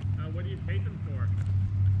 What are you taping for?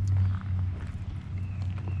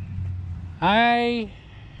 I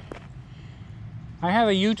have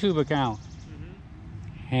a YouTube account.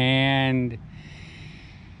 And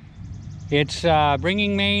it's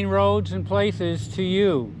bringing Maine roads and places to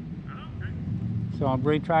you. Oh, okay. So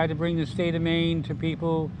I'll try to bring the state of Maine to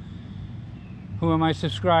people who are my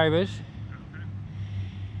subscribers.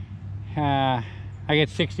 Okay. I get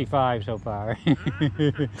 65 so far.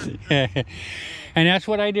 And that's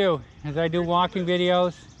what I do, is I do walking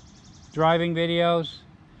videos, driving videos,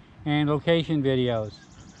 and location videos. Okay.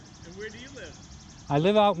 And where do you live? I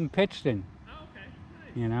live out in Pittston, Oh, okay.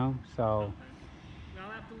 Nice. you know, so. Okay. Now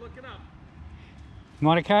I'll have to look it up. You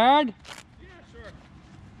want a card? Yeah,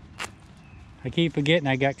 sure. I keep forgetting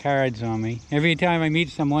I got cards on me. Every time I meet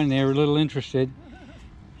someone, they're a little interested.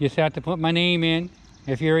 You just have to put my name in.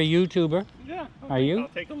 If you're a YouTuber. Yeah. Okay. Are you? I'll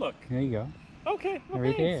take a look. There you go. Okay. Well,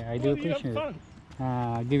 Right thanks. there. I do Well, you have appreciate it. fun.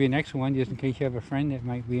 I'll give you the next one just in case you have a friend that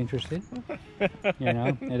might be interested. You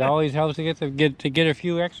know, it always helps to get a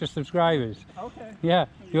few extra subscribers. Okay. Yeah.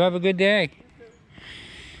 You have a good day.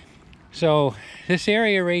 So this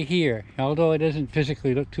area right here, although it doesn't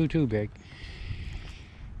physically look too big,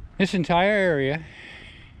 this entire area,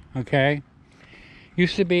 okay,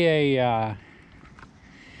 used to be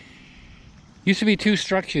two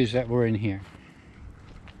structures that were in here.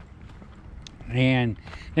 And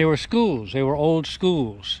they were schools. They were old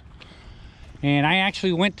schools. And I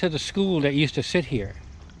actually went to the school that used to sit here.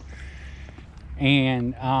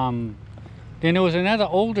 And then there was another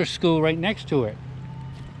older school right next to it.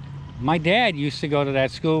 My dad used to go to that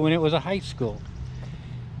school when it was a high school.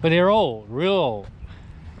 But they're old, real old.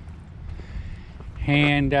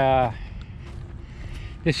 And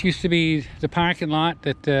this used to be the parking lot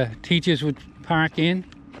that the teachers would park in.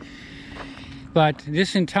 But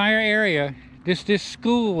this entire area, this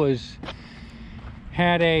school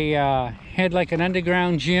had like an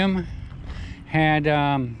underground gym. Had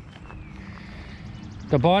the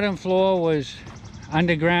bottom floor was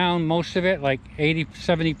underground, most of it, like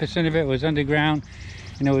 70% of it was underground,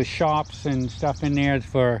 and there was shops and stuff in there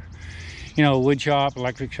for, you know, wood shop,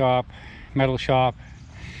 electric shop, metal shop.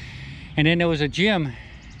 And then there was a gym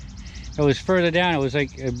that was further down. It was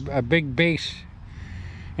like a big base.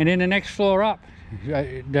 And then the next floor up,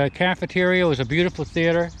 the cafeteria was a beautiful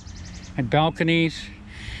theater, had balconies,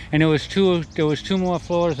 and there was two more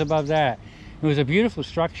floors above that. It was a beautiful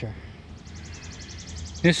structure.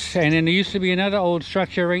 And then there used to be another old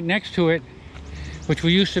structure right next to it, which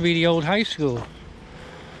used to be the old high school.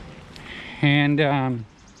 And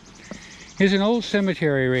here's an old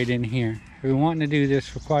cemetery right in here. We've been wanting to do this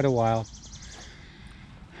for quite a while.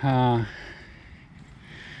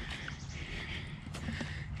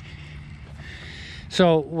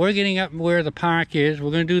 So we're getting up where the park is. We're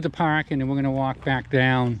going to do the park, and then we're going to walk back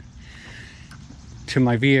down to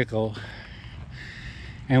my vehicle,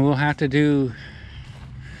 and we'll have to do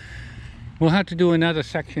another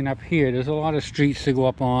section up here. There's a lot of streets to go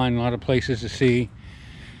up on, a lot of places to see.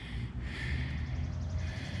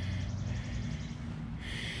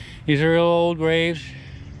 These are real old graves,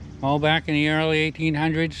 all back in the early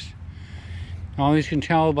 1800s. Always can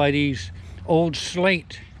tell by these old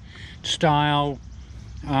slate style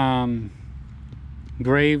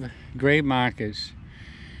grave markers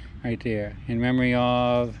right there in memory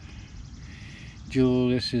of Jewel.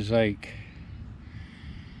 This is like,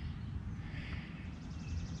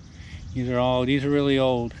 these are really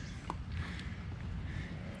old.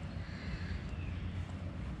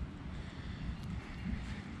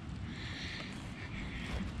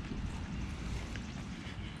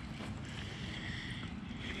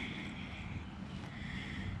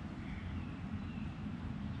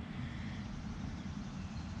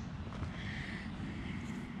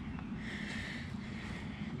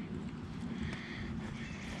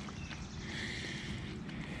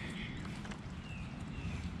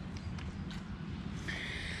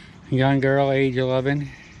 Young girl, age 11.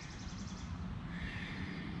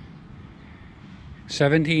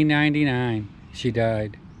 1799 she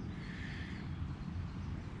died.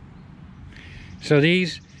 So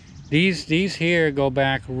these here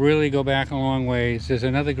really go back a long ways. There's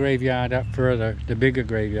another graveyard up further, the bigger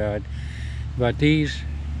graveyard, but these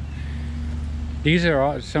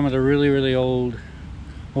are some of the really old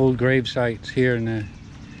grave sites here in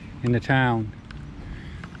the town.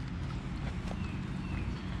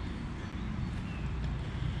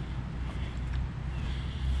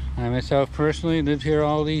 I myself personally lived here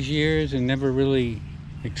all these years and never really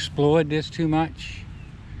explored this too much.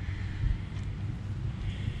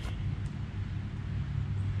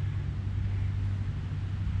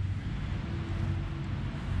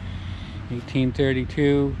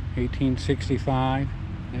 (1832), 1865.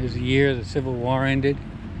 That was the year the Civil War ended.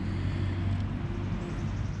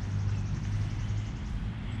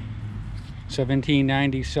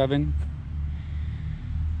 (1797).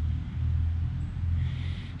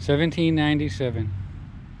 1797.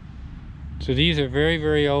 So these are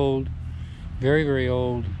very old, very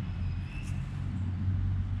old.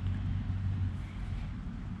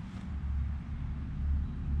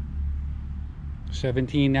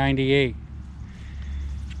 (1798).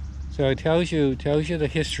 So it tells you the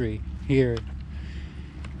history here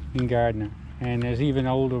in Gardiner, and there's even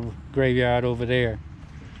older graveyard over there.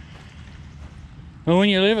 But when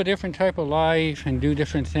you live a different type of life and do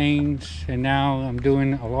different things, and now I'm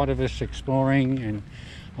doing a lot of this exploring and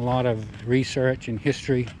a lot of research and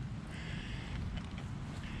history,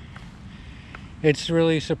 it's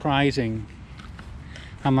really surprising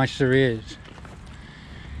how much there is.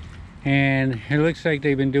 And it looks like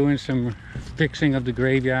they've been doing some fixing of the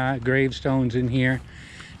gravestones in here.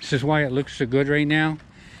 This is why it looks so good right now.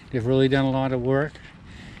 They've really done a lot of work.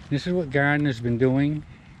 This is what Gardiner's been doing.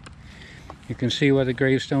 You can see where the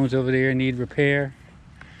gravestones over there need repair.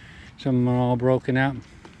 Some of them are all broken up.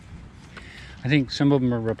 I think some of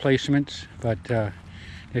them are replacements, but they're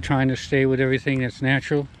trying to stay with everything that's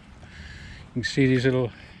natural. You can see these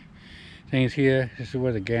little things here. This is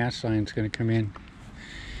where the gas line's going to come in.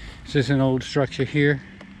 This is an old structure here.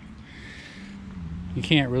 You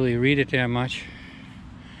can't really read it that much,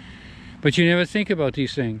 but you never think about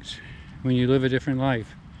these things when you live a different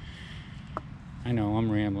life. I know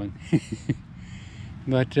I'm rambling.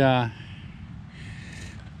 But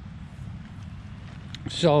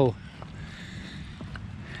so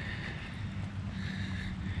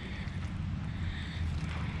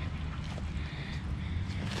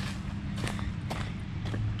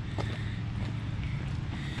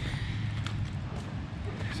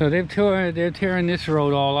they're tearing this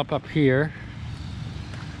road all up here.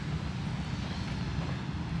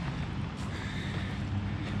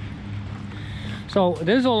 So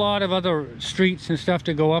there's a lot of other streets and stuff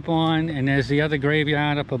to go up on, and there's the other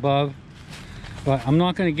graveyard up above, but I'm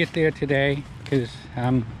not going to get there today because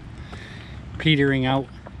I'm petering out.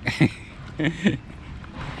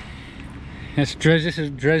 This is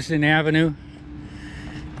Dresden Avenue.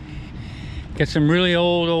 Got some really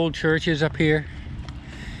old churches up here.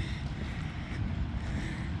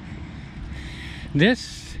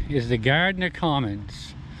 This is the Gardiner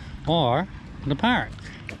Commons, or the park,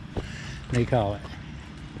 they call it.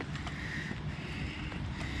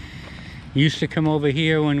 Used to come over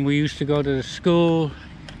here when we used to go to the school.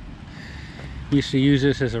 Used to use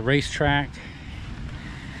this as a racetrack.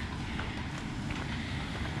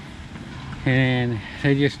 And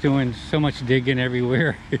they're just doing so much digging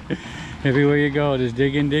everywhere. Everywhere you go, there's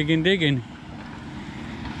digging, digging, digging.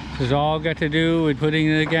 This has all got to do with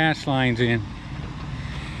putting the gas lines in.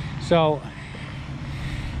 So,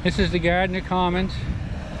 this is the Gardiner Commons,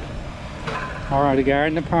 or the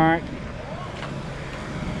Gardiner Park.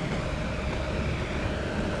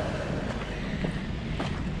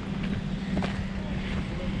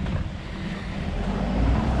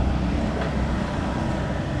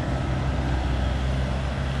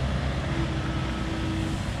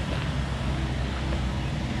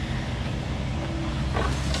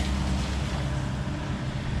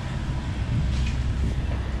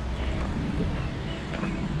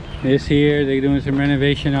 This here, they're doing some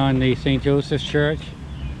renovation on the St. Joseph's Church.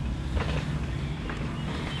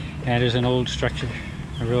 That is an old structure,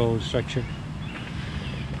 a real old structure.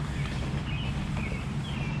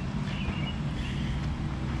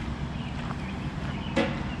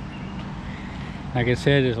 Like I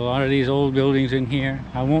said, there's a lot of these old buildings in here.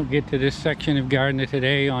 I won't get to this section of Gardiner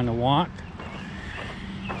today on the walk.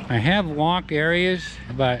 I have walked areas,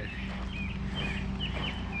 but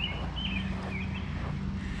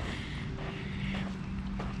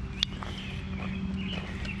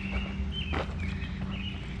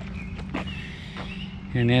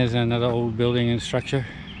and there's another old building and structure.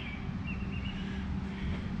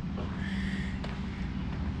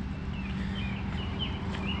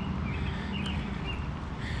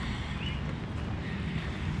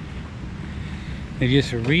 They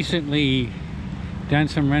just recently done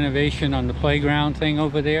some renovation on the playground thing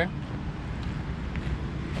over there.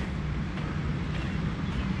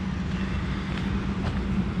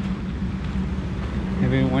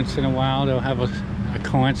 Every once in a while they'll have a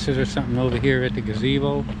concert or something over here at the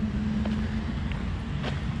gazebo.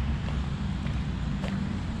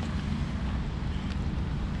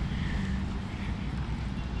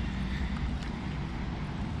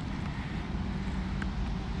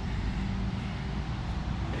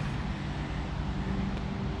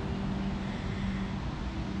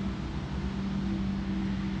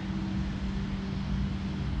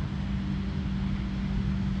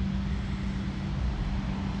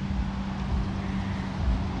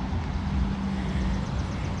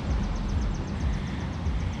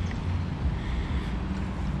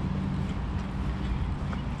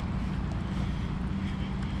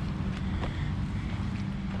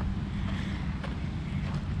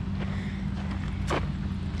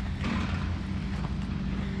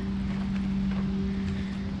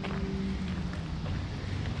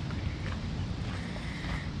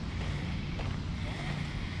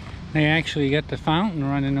 They actually got the fountain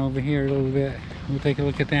running over here a little bit. We'll take a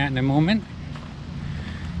look at that in a moment.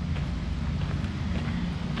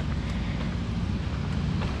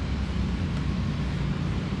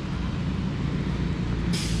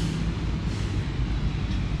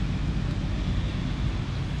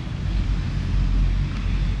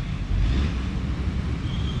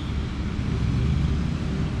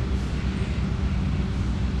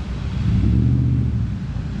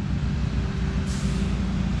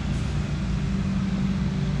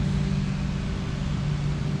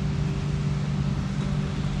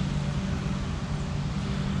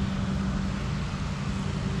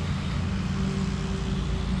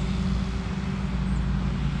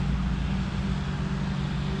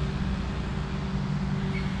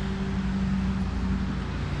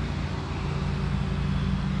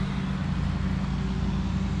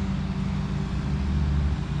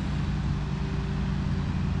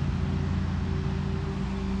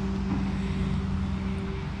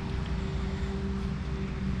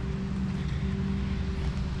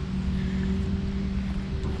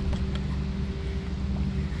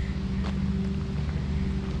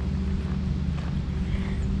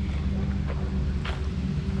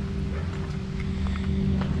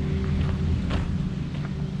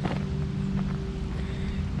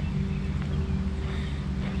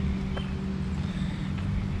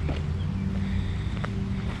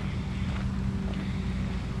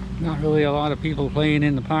 Not really a lot of people playing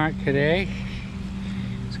in the park today.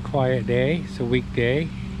 It's a quiet day, it's a weekday.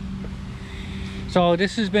 So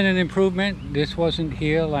this has been an improvement. This wasn't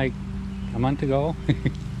here like a month ago.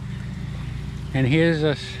 And here's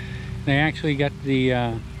us. They actually got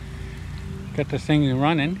the thing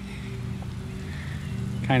running.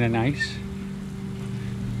 Kind of nice.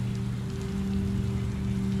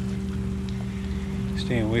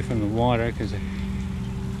 Staying away from the water because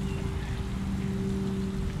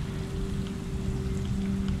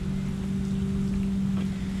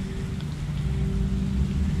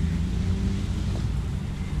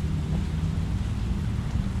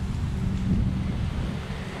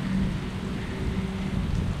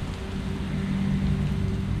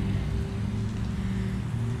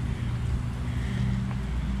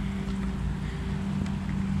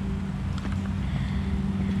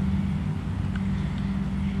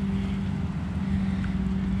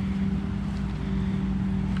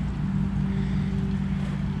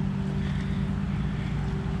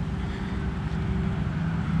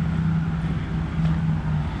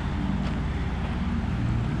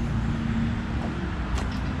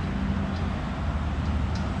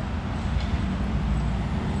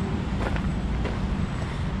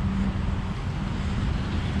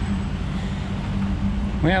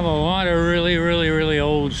We have a lot of really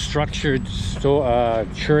old structured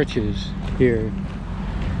churches here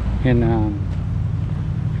in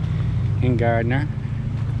Gardiner.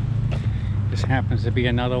 This happens to be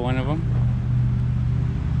another one of them.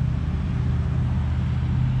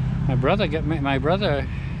 My brother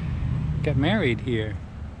got married here,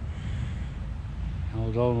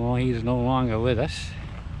 although he's no longer with us.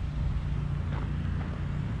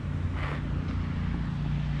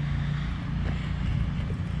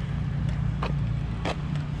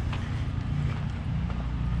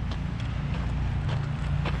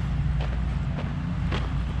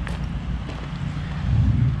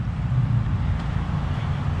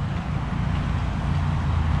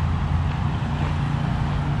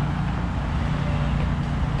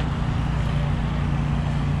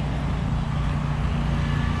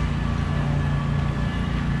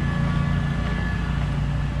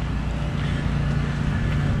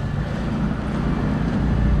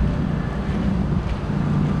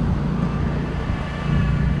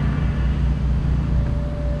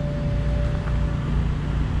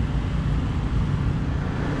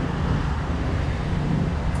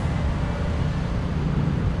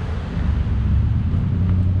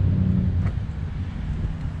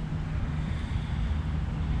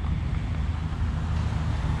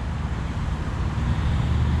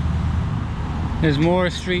 There's more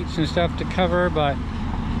streets and stuff to cover, but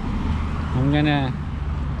I'm gonna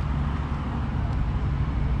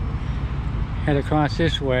head across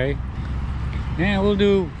this way. Yeah, we'll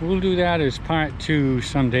do that as part 2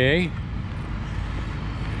 someday.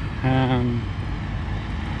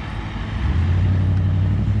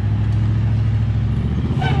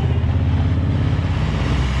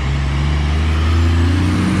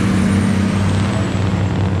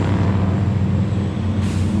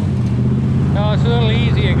 It's a little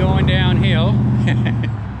easier going downhill.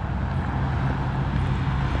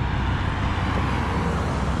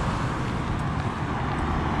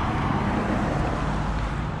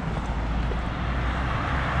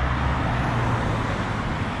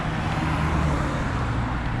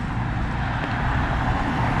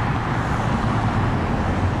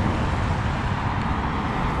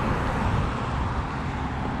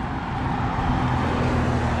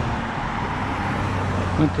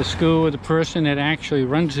 Went to school with the person that actually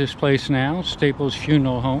runs this place now, Staples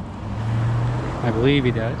Funeral Home. I believe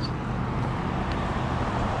he does.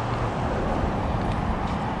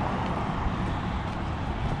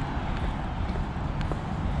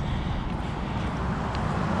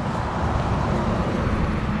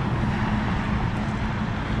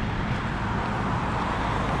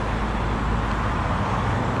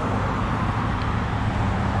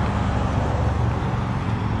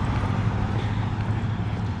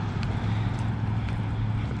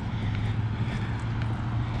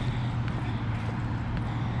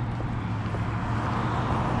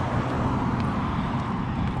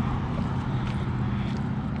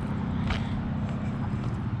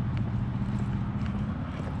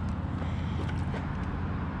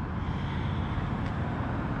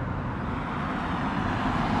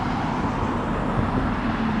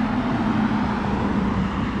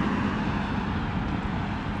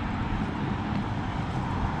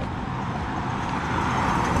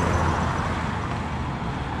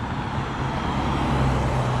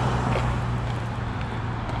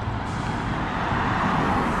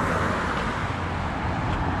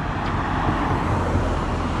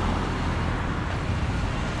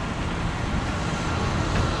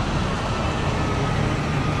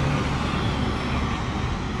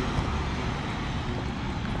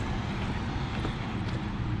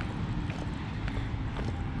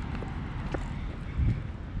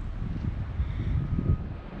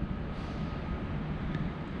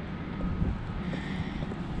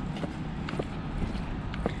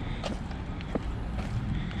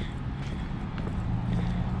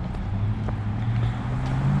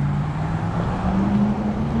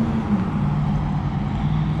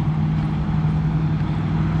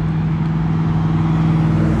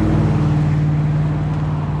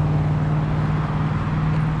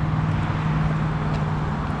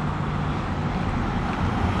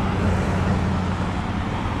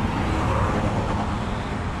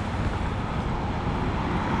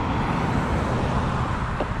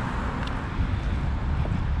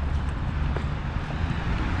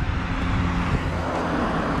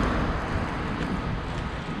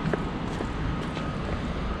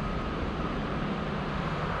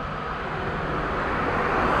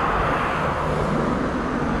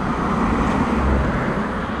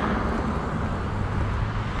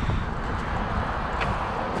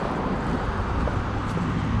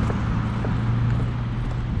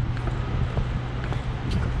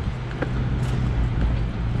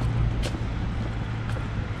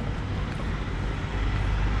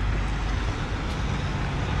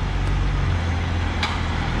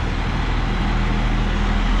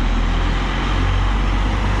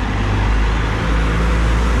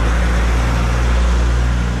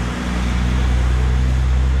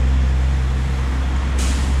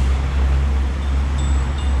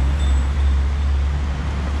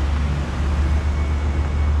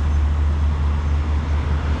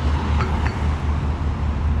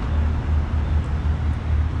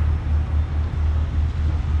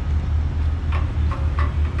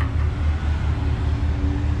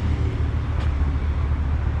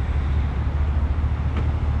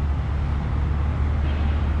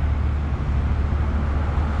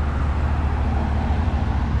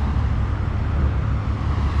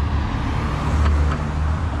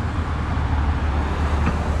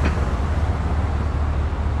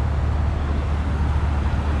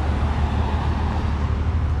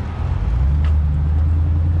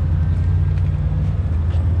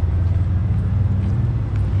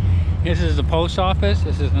 This is the post office.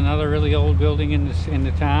 This is another really old building in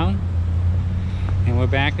the town. And we're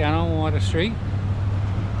back down on Water Street.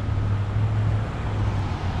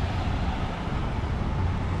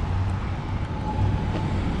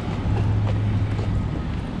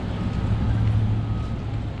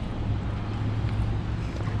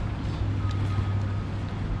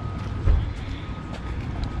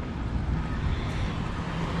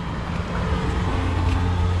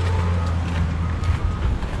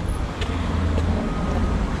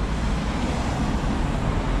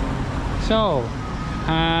 So,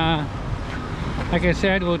 like I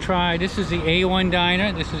said, we'll try. This is the A1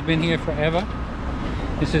 diner. This has been here forever.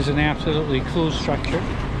 This is an absolutely cool structure.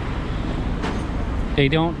 They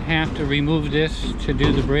don't have to remove this to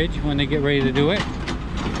do the bridge when they get ready to do it.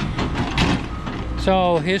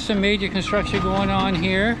 So here's some major construction going on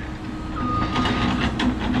here.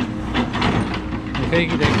 They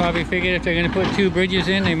probably figured if they're going to put 2 bridges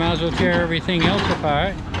in, they might as well tear everything else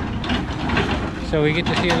apart. So we get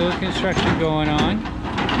to see a little construction going on.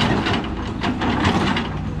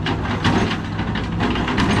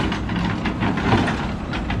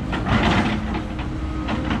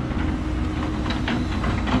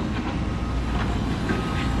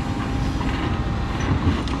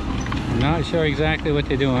 I'm not sure exactly what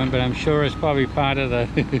they're doing, but I'm sure it's probably part of the...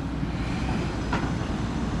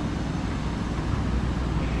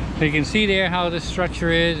 So you can see there how this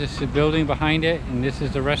structure is. This is the building behind it, and this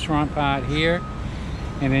is the restaurant part here.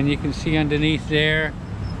 And then you can see underneath there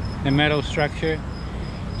the metal structure.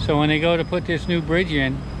 So when they go to put this new bridge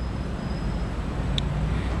in,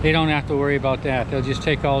 they don't have to worry about that. They'll just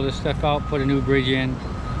take all this stuff out, put a new bridge in,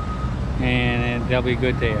 and they'll be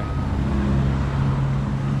good there.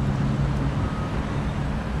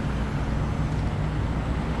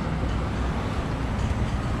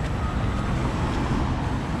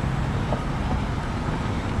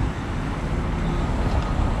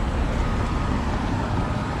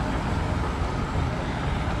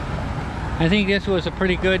 I think this was a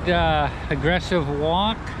pretty good aggressive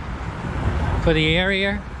walk for the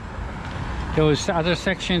area. There was other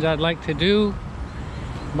sections I'd like to do,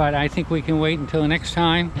 but I think we can wait until next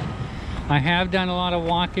time. I have done a lot of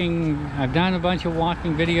walking. I've done a bunch of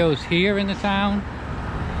walking videos here in the town.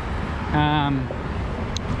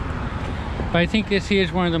 But I think this here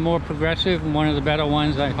is one of the more progressive and one of the better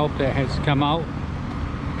ones I hope that has come out.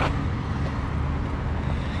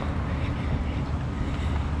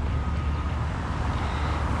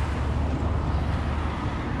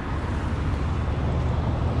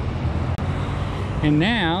 And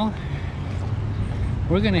now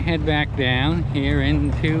we're going to head back down here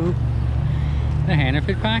into the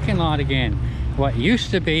Hannaford parking lot again. What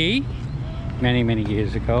used to be, many, many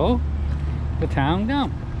years ago, the town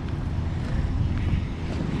dump.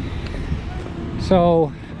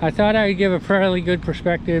 So I thought I would give a fairly good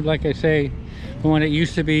perspective, like I say, from what it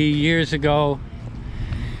used to be years ago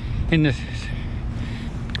in the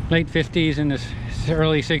late 50s and the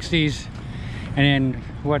early 60s, and then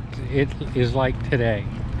what it is like today.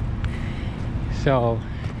 So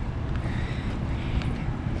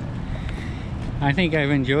I think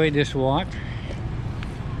I've enjoyed this walk.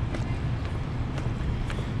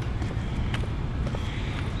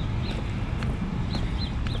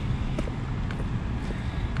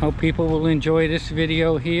 Hope people will enjoy this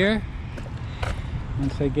video here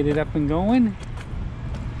once I get it up and going.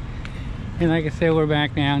 And like I said, we're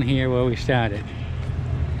back down here where we started.